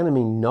the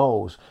enemy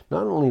knows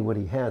not only what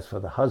he has for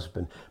the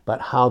husband,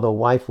 but how the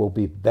wife will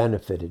be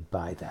benefited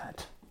by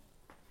that.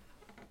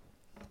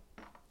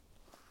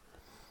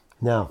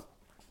 Now,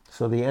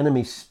 so the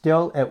enemy's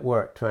still at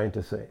work trying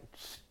to say,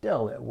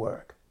 still at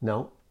work.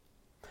 No.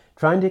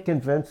 Trying to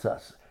convince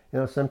us.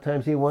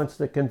 Sometimes he wants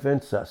to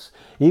convince us.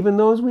 Even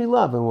those we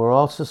love, and we're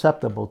all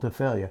susceptible to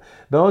failure.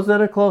 Those that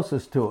are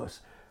closest to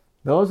us.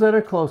 To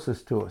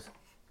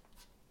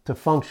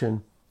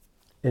function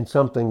in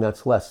something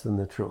that's less than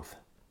the truth.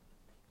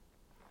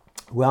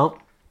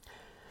 Well,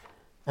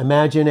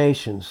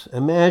 imaginations.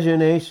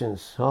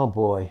 Oh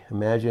boy,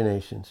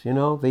 imaginations.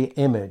 The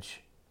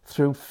image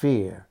through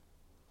fear.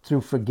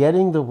 Through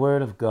forgetting the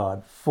word of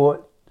God,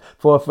 for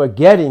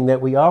forgetting that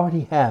we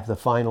already have the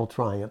final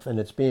triumph and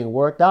it's being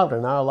worked out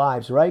in our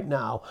lives right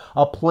now,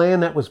 a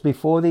plan that was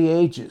before the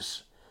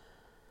ages.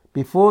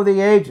 Before the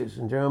ages,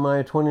 in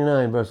Jeremiah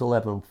 29, verse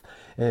 11,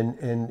 and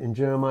in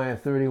Jeremiah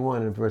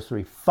 31 and verse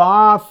 3,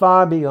 far,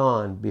 far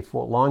beyond,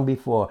 long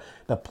before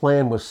the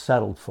plan was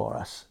settled for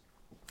us,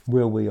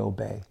 will we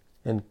obey?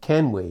 And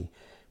can we,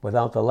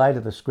 without the light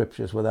of the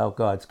scriptures, without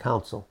God's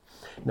counsel?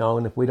 No,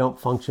 and if we don't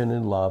function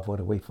in love, what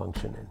do we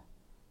function in?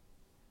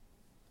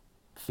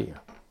 Fear.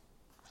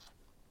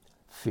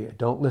 Fear.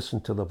 Don't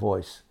listen to the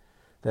voice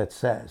that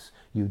says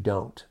you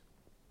don't.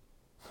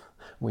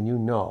 When you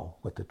know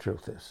what the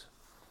truth is.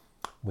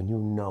 When you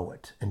know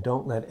it. And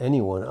don't let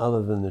anyone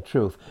other than the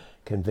truth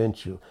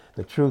convince you.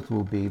 The truth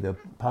will be the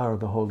power of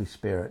the Holy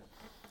Spirit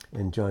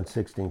in John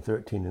 16,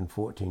 13, and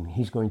 14.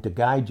 He's going to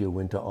guide you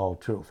into all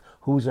truth.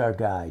 Who's our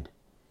guide?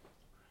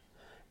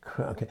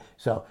 Okay,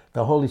 so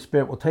the Holy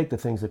Spirit will take the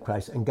things of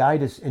Christ and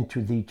guide us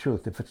into the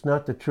truth. If it's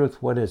not the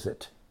truth, what is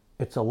it?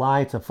 It's a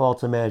lie. It's a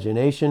false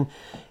imagination.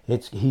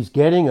 He's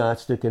getting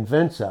us to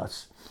convince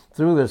us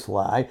through this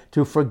lie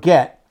to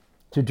forget,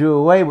 to do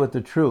away with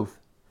the truth.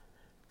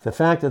 The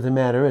fact of the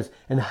matter is,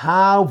 and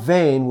how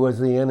vain was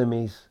the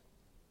enemy's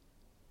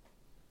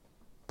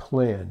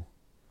plan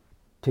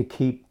to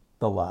keep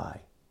the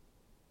lie.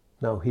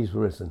 No, he's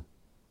risen.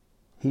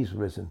 He's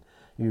risen.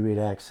 You read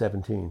Acts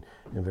 17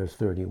 and verse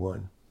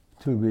 31.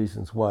 2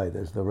 reasons why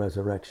there's the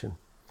resurrection.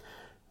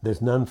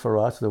 There's none for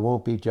us. There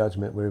won't be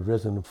judgment. We've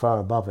risen far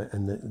above it.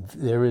 And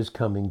there is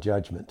coming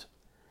judgment.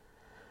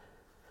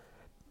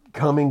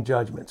 Coming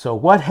judgment. So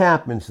what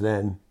happens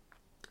then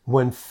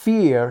when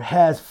fear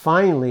has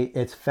finally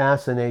its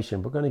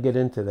fascination? We're going to get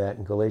into that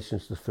in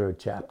Galatians, the 3rd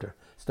chapter,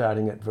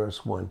 starting at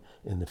verse 1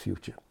 in the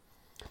future.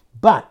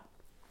 But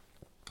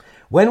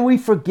when we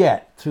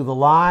forget through the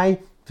lie,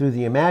 through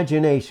the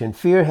imagination,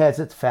 fear has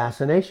its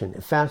fascination.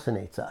 It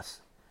fascinates us.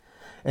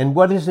 And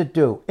what does it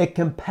do? It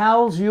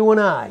compels you and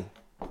I,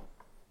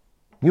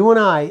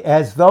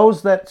 as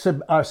those that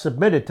are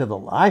submitted to the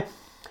lie,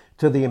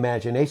 to the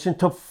imagination,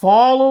 to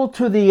follow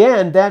to the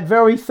end that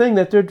very thing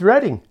that they're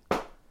dreading.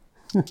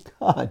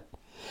 God.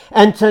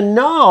 And to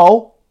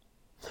know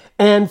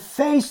and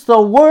face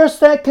the worst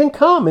that can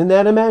come in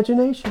that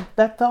imagination,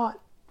 that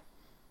thought.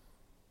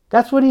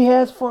 That's what he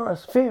has for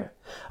us, fear.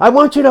 I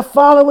want you to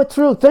follow it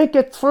through. Think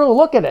it through.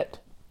 Look at it.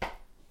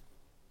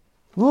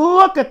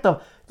 Look at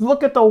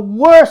the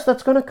worst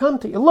that's going to come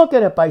to you. Look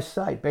at it by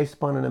sight, based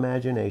upon an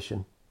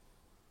imagination.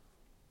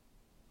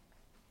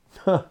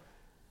 The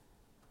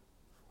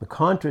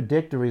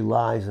contradictory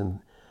lies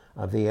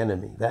of the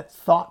enemy, that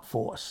thought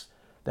force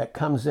that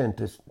comes in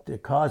to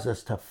cause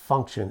us to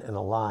function in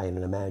a lie and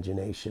an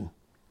imagination.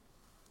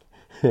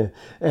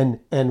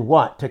 and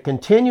what? To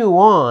continue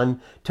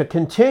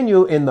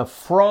in the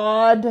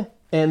fraud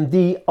and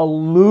the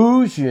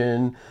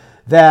illusion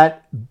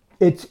that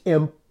it's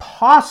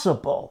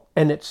impossible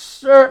and it's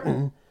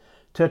certain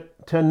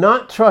to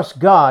not trust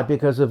God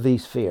because of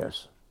these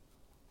fears.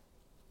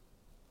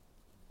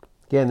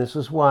 Again, this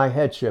is why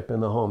headship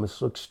in the home is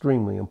so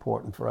extremely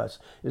important for us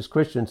as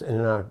Christians,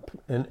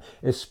 and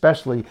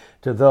especially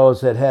to those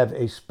that have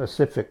a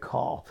specific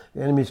call.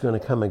 The enemy's going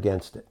to come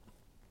against it.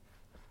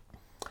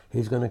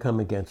 He's going to come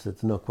against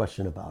it, no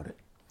question about it.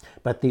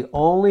 But the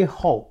only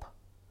hope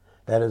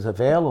that is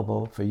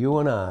available for you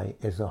and I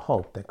is the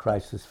hope that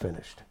Christ has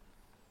finished.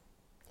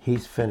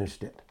 He's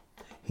finished it.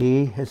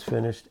 He has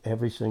finished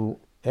every single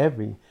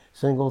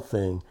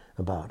thing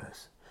about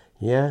us.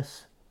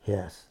 Yes,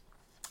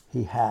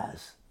 he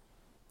has.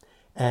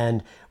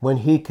 And when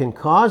he can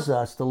cause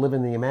us to live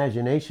in the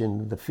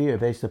imagination, the fear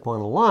based upon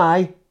a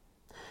lie,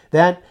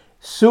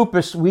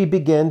 we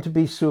begin to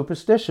be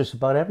superstitious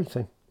about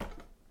everything.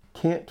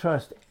 can't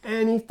trust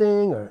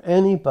anything or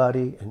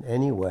anybody in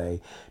any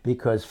way,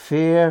 because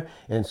fear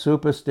and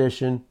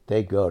superstition,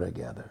 they go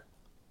together.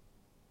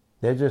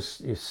 You're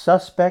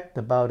suspect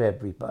about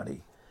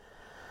everybody.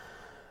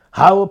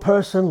 How a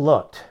person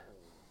looked,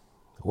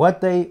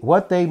 what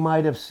they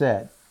might have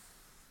said.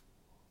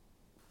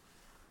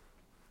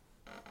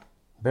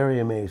 Very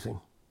amazing.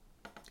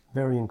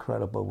 Very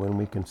incredible when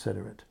we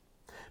consider it.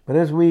 But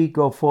as we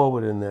go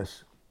forward in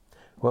this,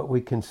 what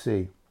we can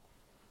see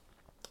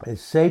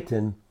is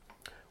Satan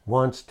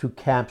wants to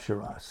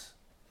capture us.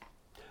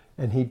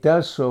 And he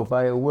does so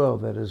by a will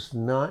that is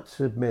not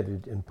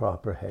submitted in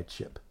proper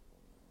headship.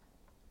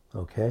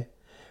 Okay?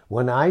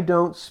 When I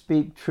don't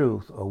speak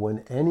truth, or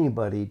when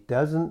anybody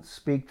doesn't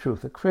speak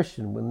truth, a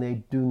Christian, when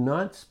they do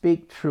not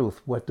speak truth,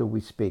 what do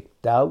we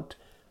speak? Doubt,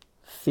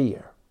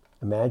 fear,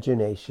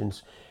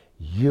 imaginations.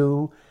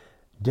 You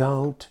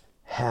don't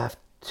have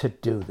to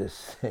do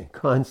this thing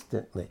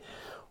constantly.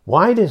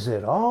 Why does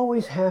it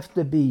always have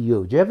to be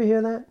you? Did you ever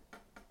hear that?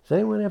 Has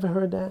anyone ever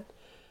heard that?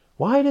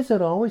 Why does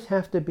it always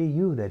have to be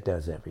you that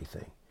does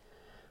everything?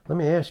 Let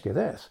me ask you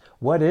this.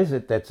 What is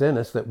it that's in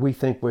us that we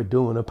think we're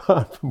doing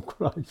apart from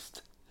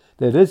Christ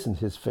that isn't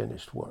his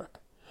finished work?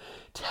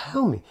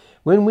 Tell me,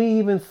 when we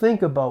even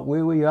think about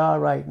where we are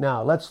right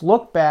now, let's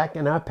look back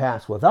in our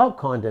past without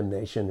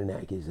condemnation and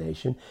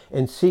accusation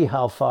and see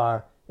how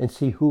far and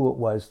see who it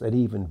was that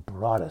even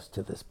brought us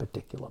to this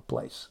particular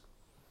place.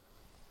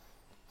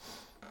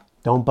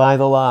 Don't buy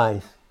the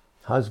lies.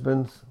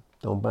 Husbands,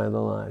 don't buy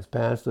the lies.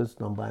 Pastors,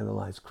 don't buy the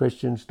lies.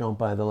 Christians, don't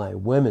buy the lie.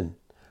 Women.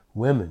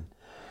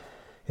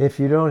 If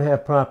you don't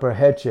have proper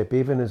headship,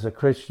 even as a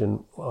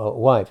Christian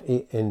wife,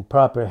 in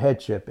proper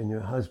headship in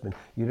your husband,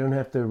 you don't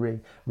have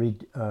to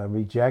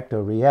reject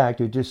or react.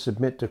 You just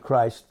submit to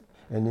Christ,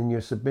 and in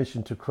your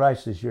submission to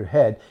Christ as your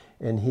head,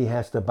 and he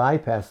has to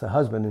bypass the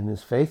husband in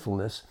his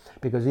faithfulness,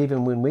 because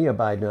even when we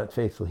abide not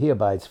faithful, he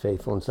abides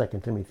faithful. In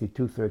 2 Timothy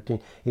 2:13,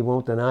 he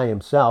won't deny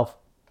himself.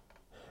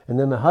 And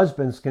then the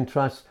husbands can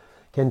trust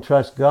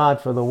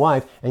God for the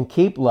wife and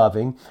keep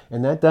loving,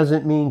 and that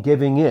doesn't mean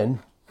giving in.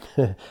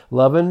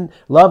 Loving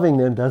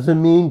them doesn't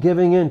mean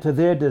giving in to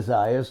their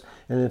desires.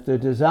 And if their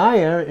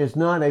desire is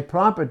not a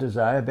proper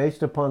desire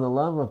based upon the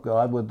love of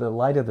God with the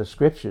light of the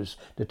scriptures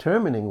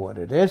determining what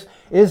it is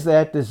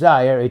that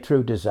desire a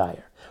true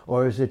desire?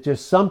 Or is it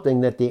just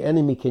something that the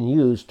enemy can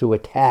use to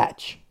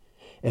attach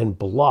and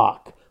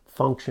block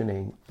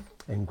functioning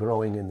and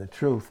growing in the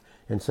truth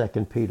in 2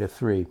 Peter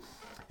 3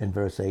 and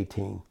verse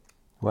 18?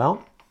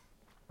 Well,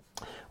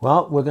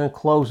 we're going to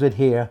close it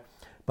here,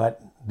 but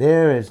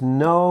there is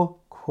no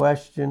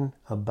question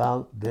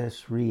about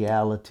this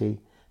reality,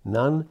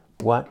 none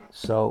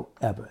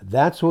whatsoever.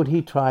 That's what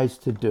he tries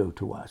to do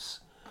to us.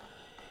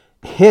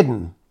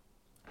 Hidden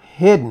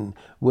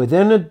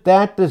within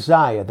that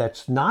desire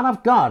that's not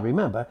of God.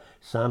 Remember,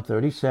 Psalm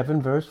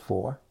 37 verse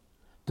 4,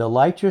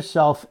 delight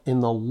yourself in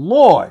the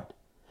Lord.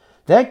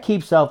 That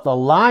keeps out the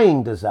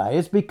lying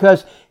desires,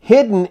 because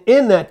hidden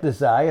in that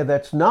desire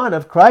that's not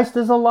of Christ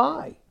is a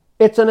lie.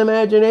 It's an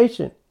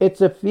imagination.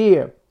 It's a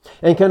fear.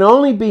 And can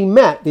only be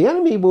met, the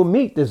enemy will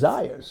meet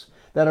desires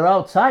that are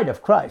outside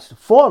of Christ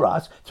for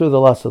us through the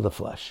lust of the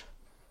flesh.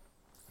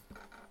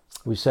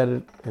 We said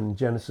it in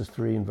Genesis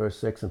 3 and verse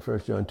 6 and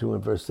 1 John 2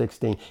 and verse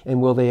 16. And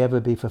will they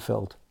ever be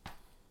fulfilled?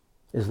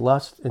 Is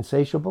lust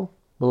insatiable?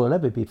 Will it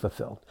ever be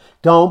fulfilled?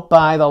 Don't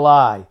buy the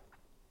lie.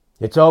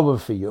 It's over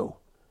for you.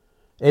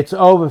 It's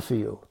over for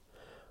you.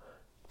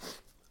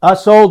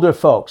 Us older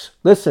folks,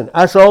 listen,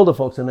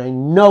 and I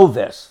know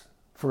this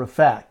for a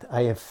fact.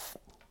 I have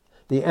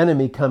the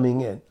enemy coming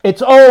in.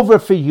 It's over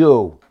for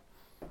you.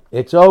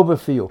 It's over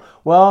for you.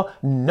 Well,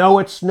 no,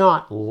 it's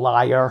not,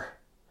 liar.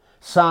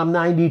 Psalm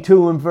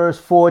 92 and verse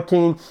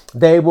 14,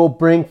 they will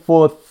bring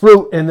forth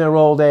fruit in their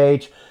old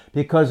age,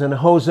 because in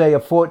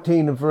Hosea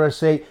 14 and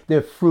verse 8,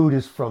 their fruit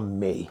is from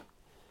me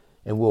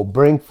and will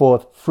bring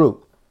forth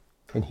fruit.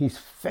 And he's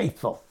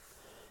faithful.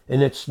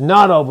 And it's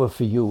not over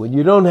for you. And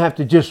you don't have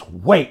to just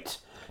wait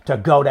to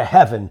go to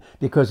heaven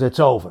because it's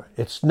over.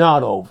 It's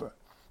not over.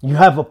 You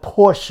have a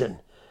portion.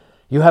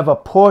 You have a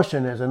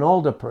portion as an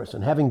older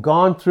person, having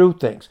gone through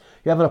things.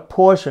 You have a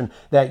portion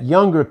that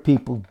younger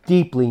people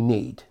deeply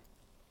need.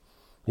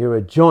 You're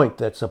a joint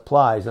that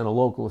supplies in a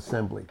local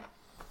assembly.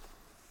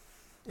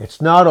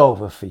 It's not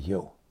over for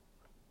you.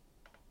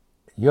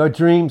 Your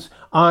dreams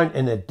aren't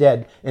in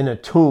a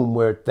tomb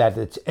where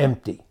it's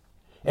empty.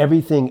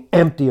 Everything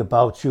empty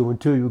about you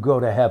until you go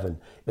to heaven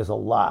is a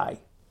lie.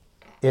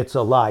 It's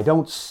a lie.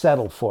 Don't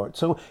settle for it.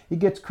 So he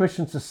gets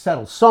Christians to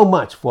settle so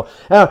much for,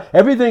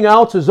 everything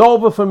else is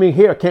over for me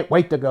here. Can't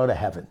wait to go to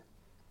heaven.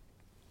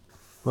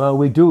 Well,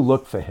 we do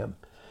look for him,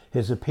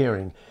 his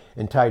appearing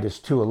in Titus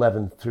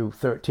 2:11 through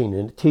 13.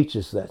 And it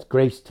teaches that.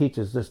 Grace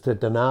teaches us to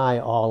deny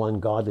all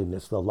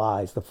ungodliness, the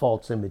lies, the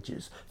false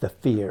images, the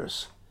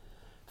fears.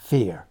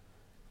 Fear.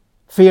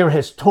 Fear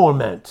has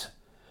torment.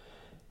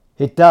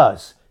 It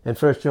does. In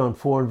 1 John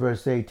 4 and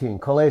verse 18,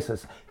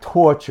 Colasus,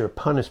 torture,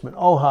 punishment.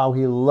 Oh, how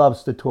he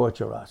loves to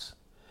torture us.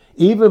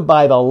 Even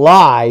by the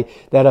lie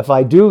that if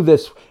I do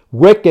this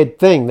wicked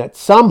thing that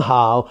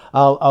somehow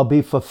I'll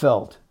be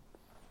fulfilled.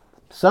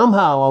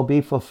 Somehow I'll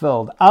be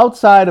fulfilled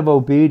outside of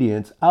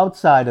obedience,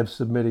 outside of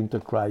submitting to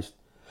Christ.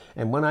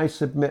 And when I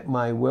submit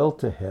my will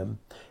to him,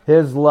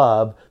 his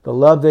love, the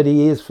love that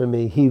he is for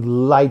me, he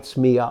lights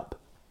me up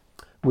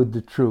with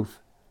the truth.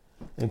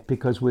 And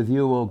because with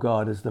you, O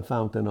God, is the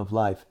fountain of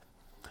life.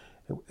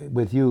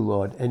 With you,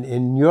 Lord. And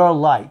in your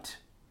light,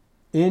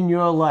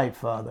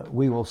 Father,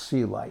 we will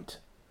see light.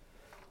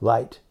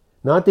 Light.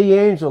 Not the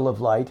angel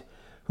of light,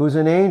 who's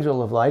an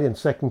angel of light in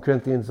 2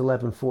 Corinthians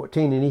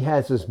 11:14, and he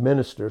has his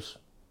ministers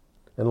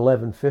in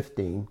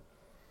 11:15.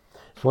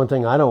 It's one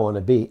thing I don't want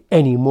to be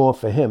anymore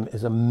for him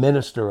is a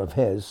minister of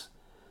his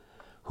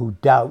who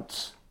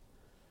doubts.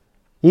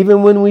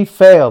 Even when we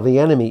fail, the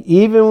enemy,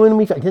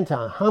 I can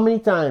tell how many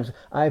times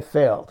I've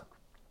failed.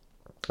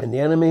 And the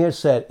enemy has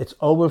said, it's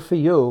over for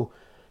you.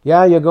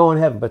 Yeah, you're going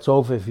to heaven, but it's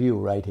over for you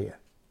right here.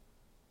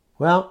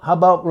 Well, how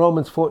about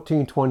Romans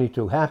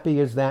 14:22? Happy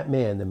is that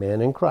man, the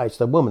man in Christ,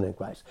 the woman in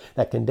Christ,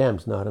 that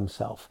condemns not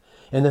himself.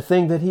 And the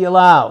thing that he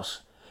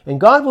allows. And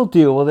God will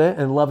deal with it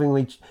and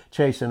lovingly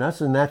chasten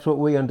us. And that's what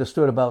we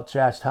understood about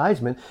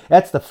chastisement.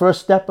 That's the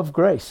first step of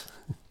grace.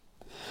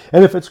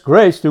 And if it's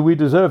grace, do we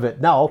deserve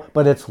it? No,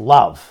 but it's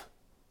love.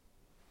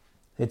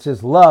 It's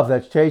his love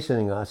that's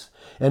chastening us.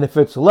 And if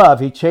it's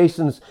love, he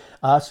chastens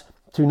us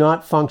to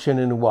not function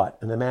in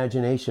what? An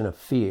imagination of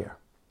fear.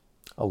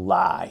 A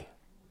lie.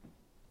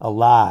 A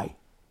lie.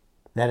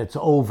 That it's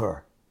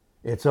over.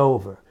 It's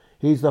over.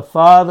 He's the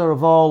father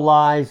of all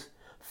lies,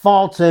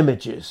 false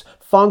images.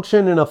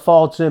 Function in a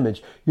false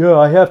image.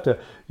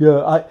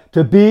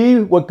 To be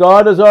what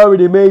God has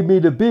already made me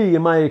to be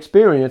in my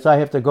experience, I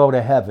have to go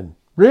to heaven.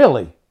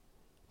 Really?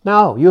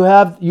 No,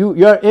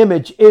 your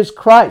image is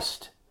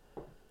Christ.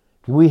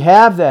 We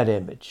have that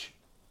image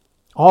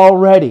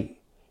already,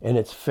 and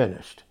it's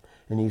finished.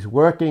 And he's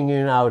working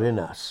it out in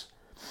us.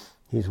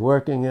 He's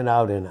working it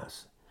out in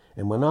us.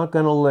 And we're not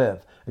going to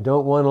live. I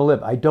don't want to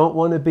live. I don't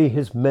want to be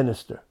his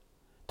minister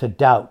to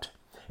doubt.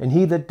 And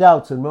he that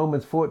doubts in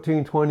Romans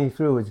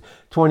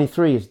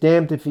 14:23 is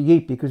damned if he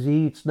eat because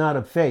he eats not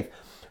of faith.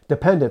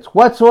 Dependence.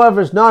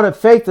 Whatsoever is not of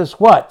faith is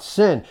what?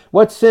 Sin.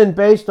 What's sin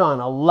based on?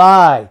 A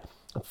lie,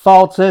 a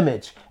false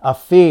image, a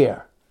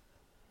fear.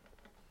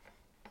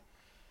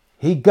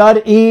 He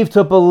got Eve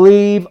to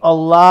believe a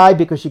lie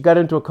because she got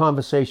into a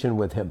conversation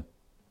with him.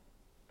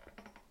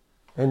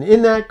 And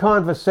in that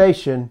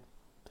conversation,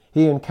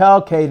 he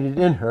inculcated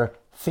in her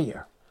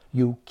fear.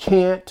 You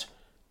can't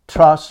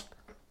trust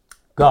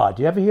God.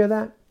 Do you ever hear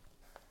that?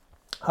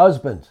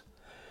 Husbands,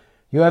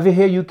 you ever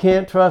hear you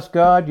can't trust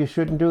God? You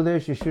shouldn't do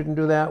this, you shouldn't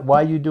do that.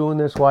 Why are you doing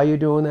this? Why are you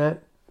doing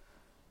that?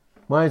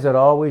 Why is it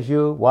always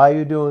you? Why are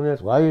you doing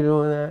this? Why are you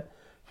doing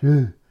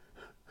that?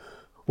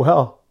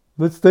 Well,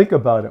 let's think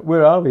about it.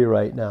 Where are we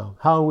right now?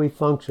 How are we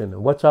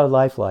functioning? What's our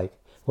life like?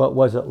 What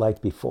was it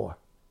like before?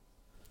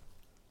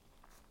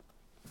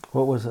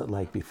 What was it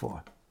like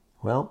before?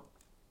 Well,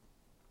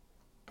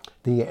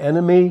 the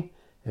enemy,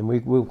 and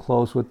we'll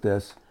close with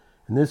this,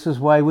 and this is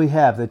why we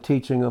have the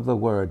teaching of the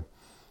Word.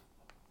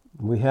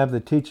 We have the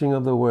teaching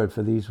of the Word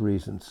for these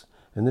reasons.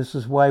 And this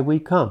is why we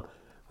come.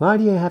 Why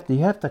do you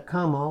have to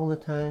come all the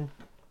time?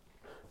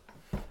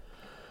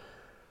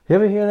 You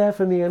ever hear that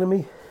from the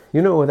enemy?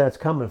 You know where that's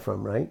coming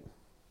from, right?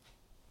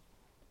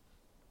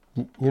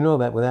 You know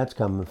where that's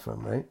coming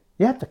from, right?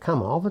 You have to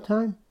come all the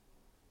time?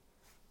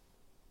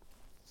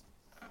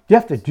 You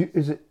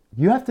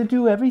have to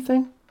do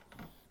everything?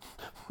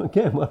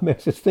 Again, what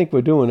makes us think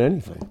we're doing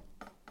anything?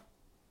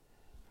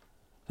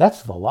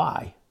 That's the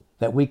lie,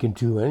 that we can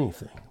do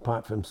anything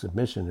apart from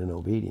submission and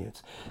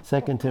obedience.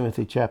 2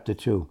 Timothy chapter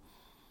 2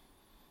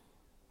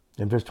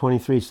 and verse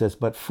 23 says,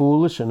 but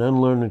foolish and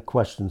unlearned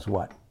questions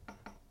what?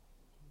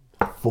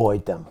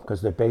 Avoid them,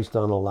 because they're based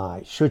on a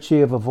lie. Should she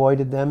have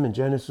avoided them in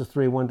Genesis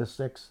 3,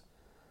 1-6?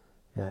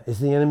 Yeah. Is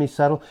the enemy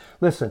subtle?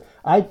 Listen,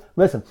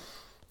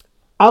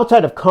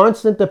 outside of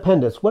constant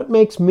dependence, what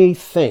makes me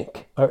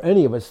think, or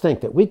any of us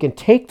think, that we can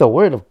take the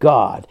Word of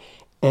God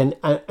and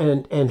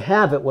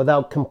have it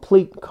without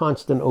complete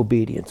constant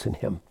obedience in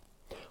him?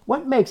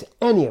 What makes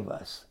any of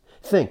us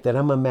think that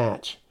I'm a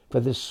match for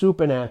this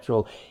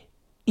supernatural,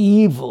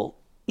 evil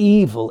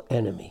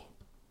enemy?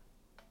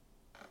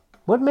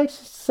 What makes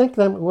us think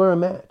that we're a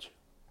match?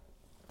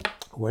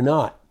 We're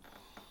not.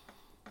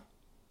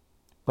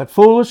 But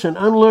foolish and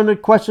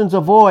unlearned questions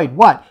avoid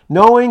what?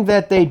 Knowing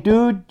that they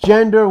do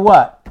gender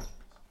what?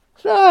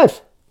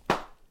 Strife.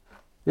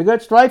 You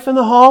got strife in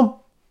the home?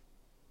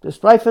 There's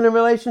strife in a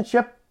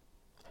relationship?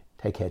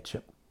 Take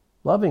headship.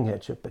 Loving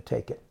headship, but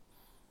take it.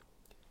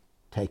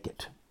 Take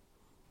it.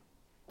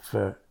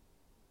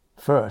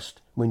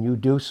 First, when you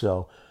do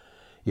so,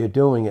 you're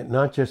doing it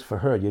not just for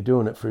her, you're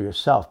doing it for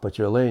yourself, but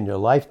you're laying your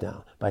life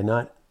down by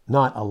not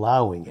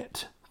allowing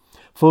it.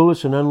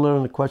 Foolish and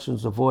unlearned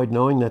questions avoid,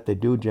 knowing that they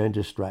do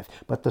gender strife.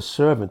 But the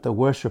servant, the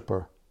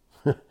worshiper,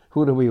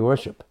 who do we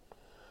worship?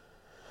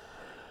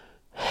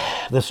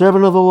 The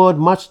servant of the Lord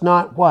must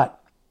not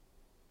what?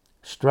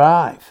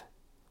 Strive,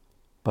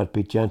 but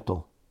be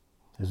gentle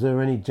Is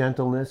there any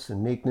gentleness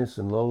and meekness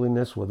and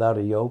lowliness without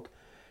a yoke?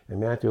 In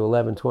Matthew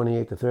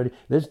 11:28-30,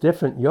 there's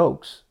different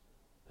yokes.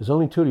 There's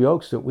only two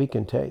yokes that we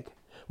can take.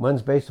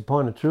 One's based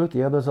upon the truth,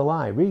 the other's a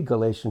lie. Read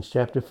Galatians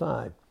chapter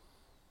 5,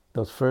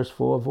 those first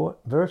four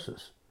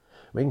verses.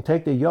 We can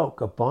take the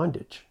yoke of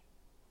bondage,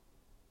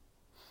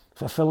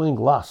 fulfilling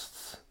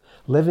lusts,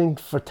 living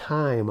for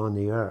time on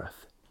the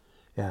earth.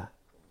 Yeah,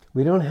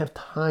 we don't have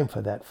time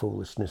for that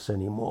foolishness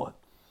anymore.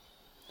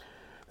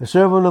 The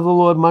servant of the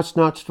Lord must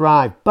not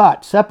strive,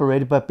 but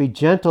separated, but be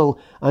gentle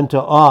unto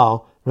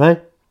all,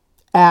 right?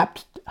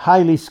 Apt,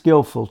 highly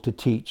skillful to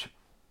teach.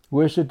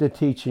 Where should the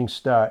teaching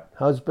start?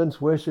 Husbands,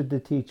 where should the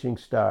teaching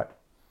start?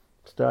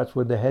 It starts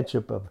with the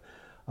headship of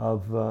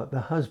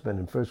the husband.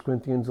 In 1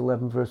 Corinthians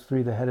 11, verse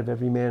 3, the head of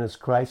every man is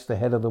Christ. The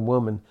head of the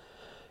woman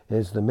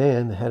is the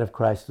man. The head of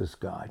Christ is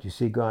God. You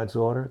see God's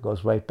order? It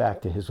goes right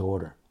back to his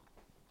order.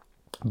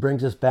 It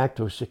brings us back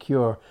to a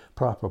secure,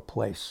 proper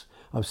place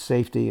of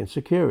safety and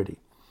security.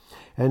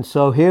 And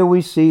so here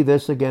we see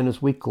this again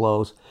as we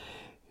close.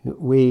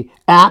 We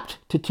apt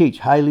to teach,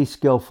 highly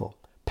skillful,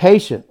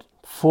 patient,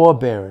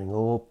 forbearing,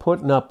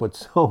 putting up with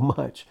so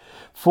much.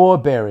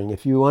 Forbearing.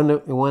 If you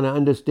want to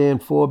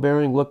understand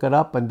forbearing, look it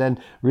up and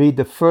then read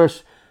the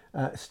first,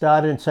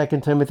 start in 2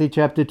 Timothy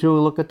chapter 2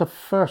 and look at the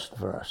first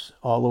verse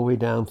all the way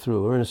down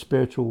through. We're in a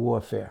spiritual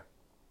warfare.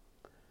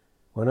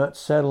 We're not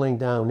settling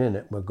down in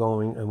it. We're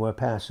going and we're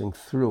passing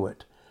through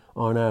it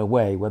on our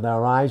way with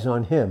our eyes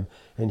on him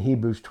in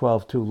Hebrews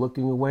 12:2,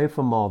 looking away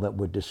from all that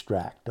would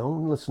distract.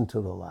 Don't listen to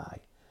the lie.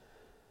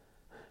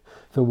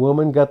 The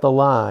woman got the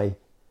lie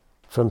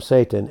from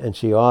Satan and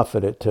she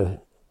offered it to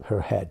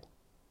her head.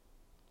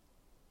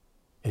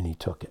 And he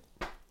took it.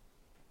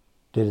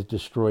 Did it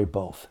destroy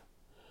both?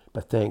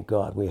 But thank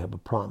God we have a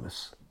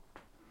promise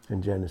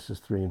in Genesis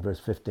 3 and verse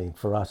 15.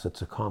 For us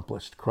it's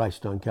accomplished.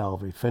 Christ on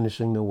Calvary,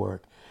 finishing the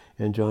work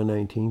in John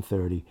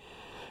 19:30.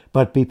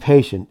 But be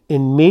patient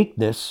in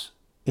meekness,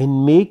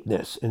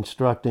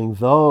 instructing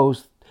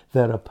those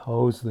that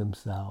oppose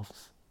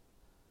themselves.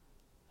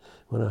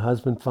 When a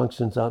husband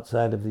functions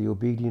outside of the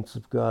obedience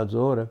of God's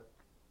order,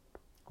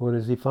 what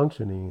is he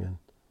functioning in?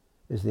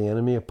 Is the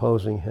enemy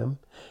opposing him?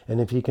 And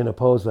if he can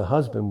oppose the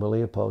husband, will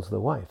he oppose the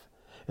wife?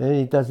 And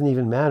it doesn't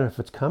even matter if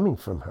it's coming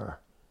from her.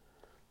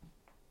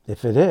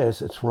 If it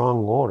is, it's wrong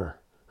order.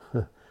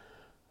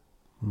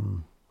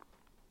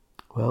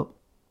 Well,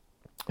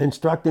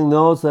 instructing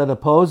those that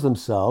oppose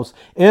themselves,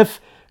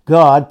 if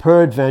God,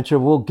 peradventure,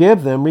 will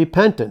give them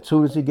repentance.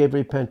 Who does he give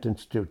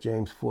repentance to?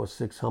 James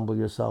 4:6, humble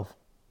yourself.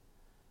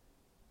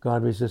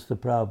 God resists the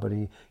proud, but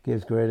he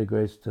gives greater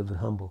grace to the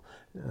humble,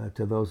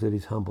 to those that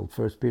he's humbled.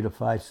 1 Peter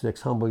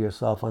 5:6, humble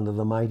yourself under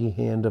the mighty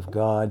hand of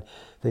God,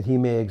 that he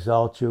may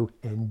exalt you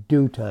in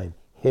due time,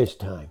 his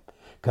time.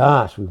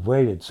 Gosh, we've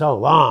waited so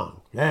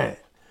long. Yeah.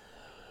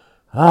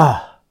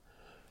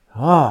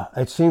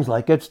 It seems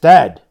like it's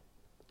dead.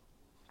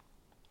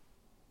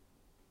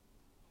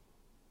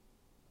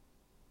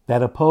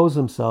 That oppose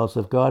themselves,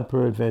 if God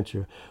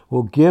peradventure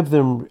will give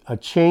them a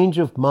change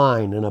of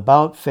mind and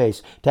about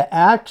face to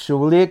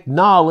actually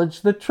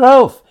acknowledge the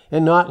truth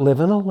and not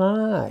live in a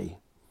lie.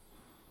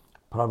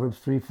 Proverbs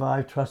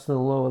 3:5, trust in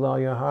the Lord with all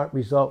your heart,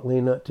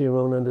 lean not to your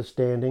own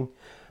understanding.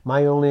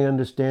 My only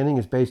understanding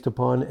is based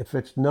upon, if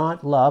it's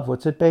not love,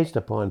 what's it based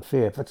upon?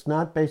 Fear. If it's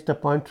not based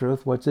upon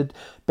truth, what's it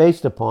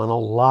based upon? A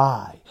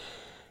lie.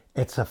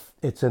 It's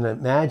an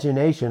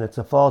imagination, it's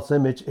a false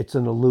image, it's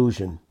an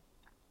illusion.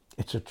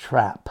 It's a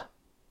trap.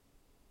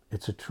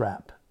 It's a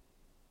trap.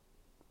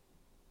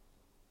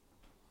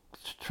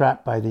 It's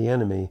trapped by the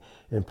enemy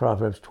in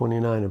Proverbs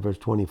 29 and verse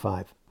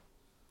 25.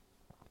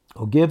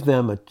 Will give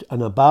them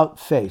an about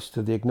face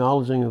to the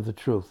acknowledging of the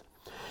truth,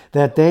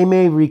 that they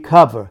may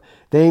recover.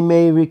 They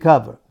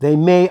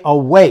may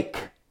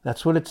awake.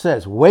 That's what it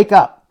says. Wake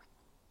up.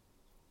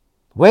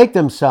 Wake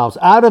themselves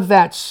out of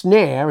that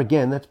snare.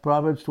 Again, that's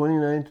Proverbs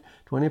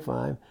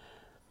 29:25.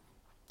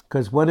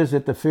 Because what is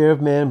it? The fear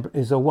of man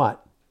is a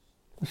what?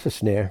 It's a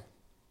snare.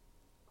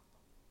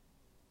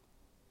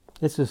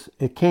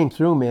 It came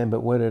through man,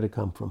 but where did it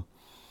come from?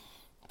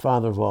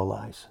 Father of all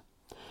lies.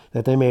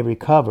 That they may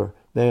recover.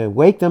 They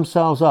wake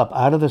themselves up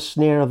out of the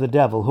snare of the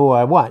devil, who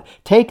are what?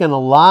 Taken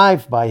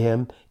alive by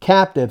him,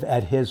 captive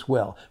at his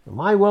will.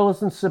 My will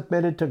isn't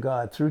submitted to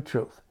God through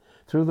truth,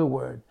 through the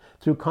word,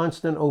 through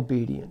constant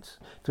obedience,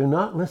 through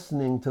not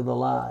listening to the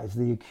lies,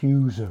 the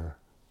accuser.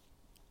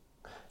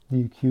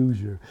 The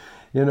accuser.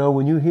 You know,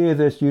 when you hear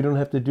this, you don't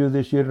have to do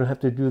this, you don't have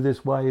to do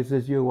this, why is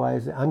this you, why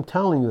is it? I'm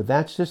telling you,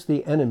 that's just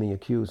the enemy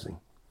accusing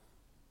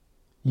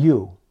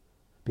you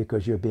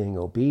because you're being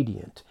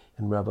obedient.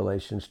 In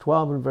Revelations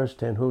 12 and verse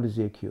 10, who does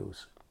he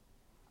accuse?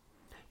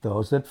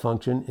 Those that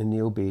function in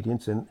the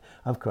obedience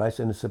of Christ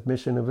and the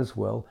submission of his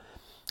will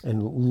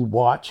and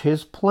watch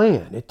his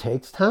plan. It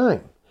takes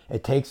time.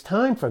 It takes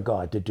time for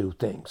God to do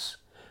things.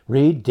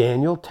 Read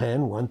Daniel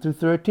 10, 1 through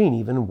 13,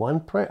 even one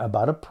prayer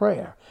about a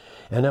prayer.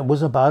 And it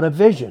was about a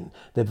vision.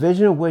 The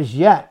vision was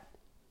yet.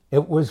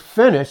 It was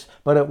finished,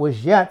 but it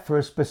was yet for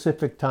a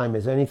specific time.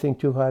 Is anything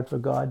too hard for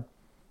God?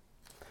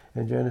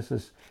 In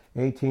Genesis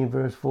 18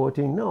 verse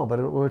 14. No, but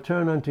it will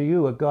return unto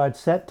you at God's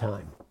set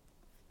time.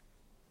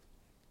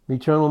 The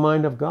eternal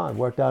mind of God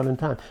worked out in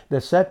time. The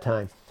set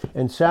time.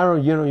 And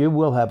Sarah, you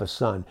will have a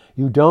son.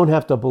 You don't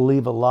have to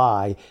believe a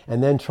lie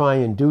and then try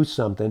and do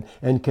something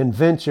and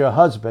convince your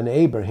husband,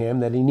 Abraham,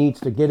 that he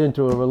needs to get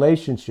into a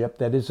relationship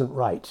that isn't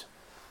right.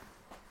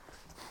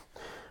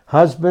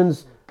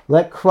 Husbands,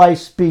 let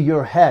Christ be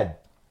your head.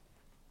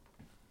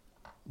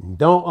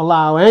 Don't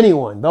allow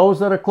anyone, those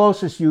that are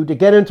closest to you, to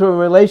get into a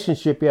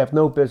relationship you have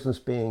no business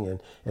being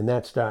in. And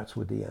that starts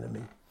with the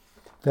enemy.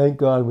 Thank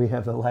God we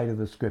have the light of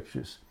the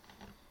Scriptures.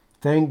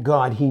 Thank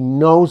God he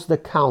knows the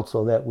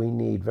counsel that we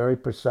need very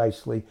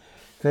precisely.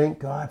 Thank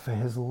God for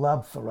his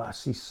love for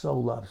us. He so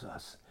loves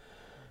us.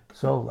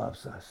 So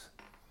loves us.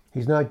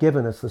 He's not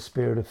given us the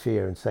spirit of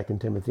fear in 2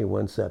 Timothy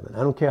 1:7. I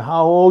don't care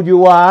how old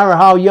you are or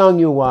how young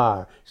you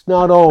are. It's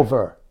not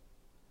over.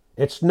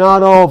 It's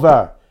not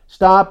over.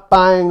 Stop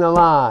buying the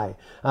lie.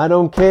 I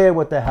don't care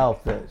what the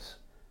health is.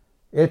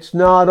 It's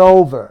not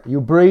over.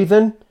 You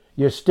breathing?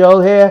 You're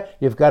still here?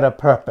 You've got a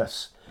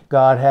purpose.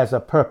 God has a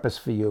purpose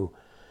for you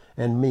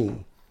and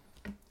me.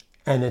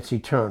 And it's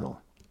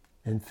eternal.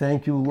 And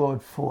thank you,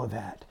 Lord, for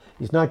that.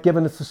 He's not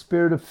given us the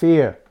spirit of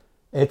fear.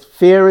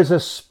 Fear is a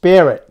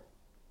spirit.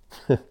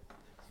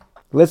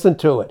 Listen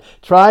to it.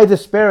 Try the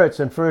spirits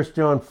in 1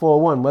 John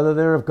 4:1, whether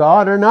they're of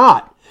God or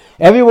not.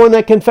 Everyone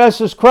that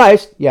confesses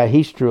Christ, yeah,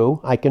 he's true,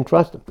 I can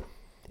trust him,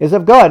 is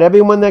of God.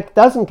 Everyone that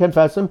doesn't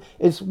confess him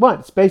is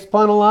what? It's based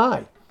upon a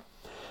lie.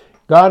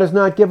 God has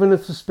not given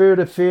us the spirit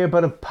of fear,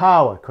 but of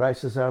power.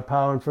 Christ is our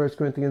power in 1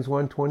 Corinthians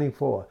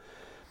 1:24.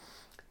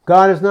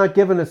 God has not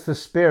given us the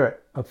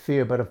spirit of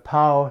fear, but of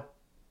power.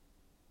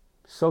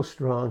 So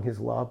strong, his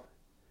love,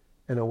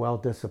 and a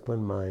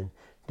well-disciplined mind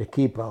to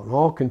keep out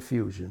all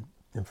confusion.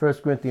 In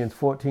 1 Corinthians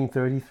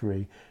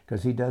 14:33,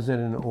 because he does it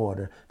in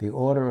order. The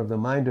order of the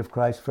mind of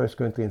Christ, 1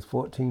 Corinthians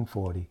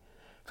 14:40,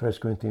 1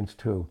 Corinthians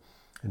 2,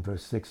 and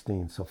verse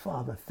 16. So,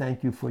 Father,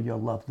 thank you for your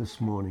love this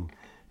morning,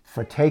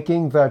 for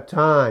taking the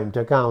time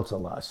to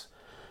counsel us.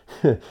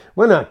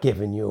 We're not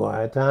giving you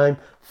our time.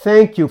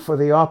 Thank you for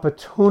the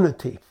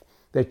opportunity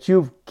that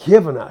you've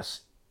given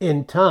us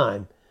in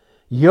time,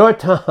 your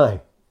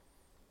time,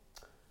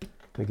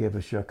 to give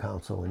us your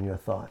counsel and your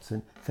thoughts.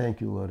 And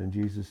thank you, Lord, in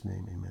Jesus'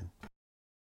 name, amen.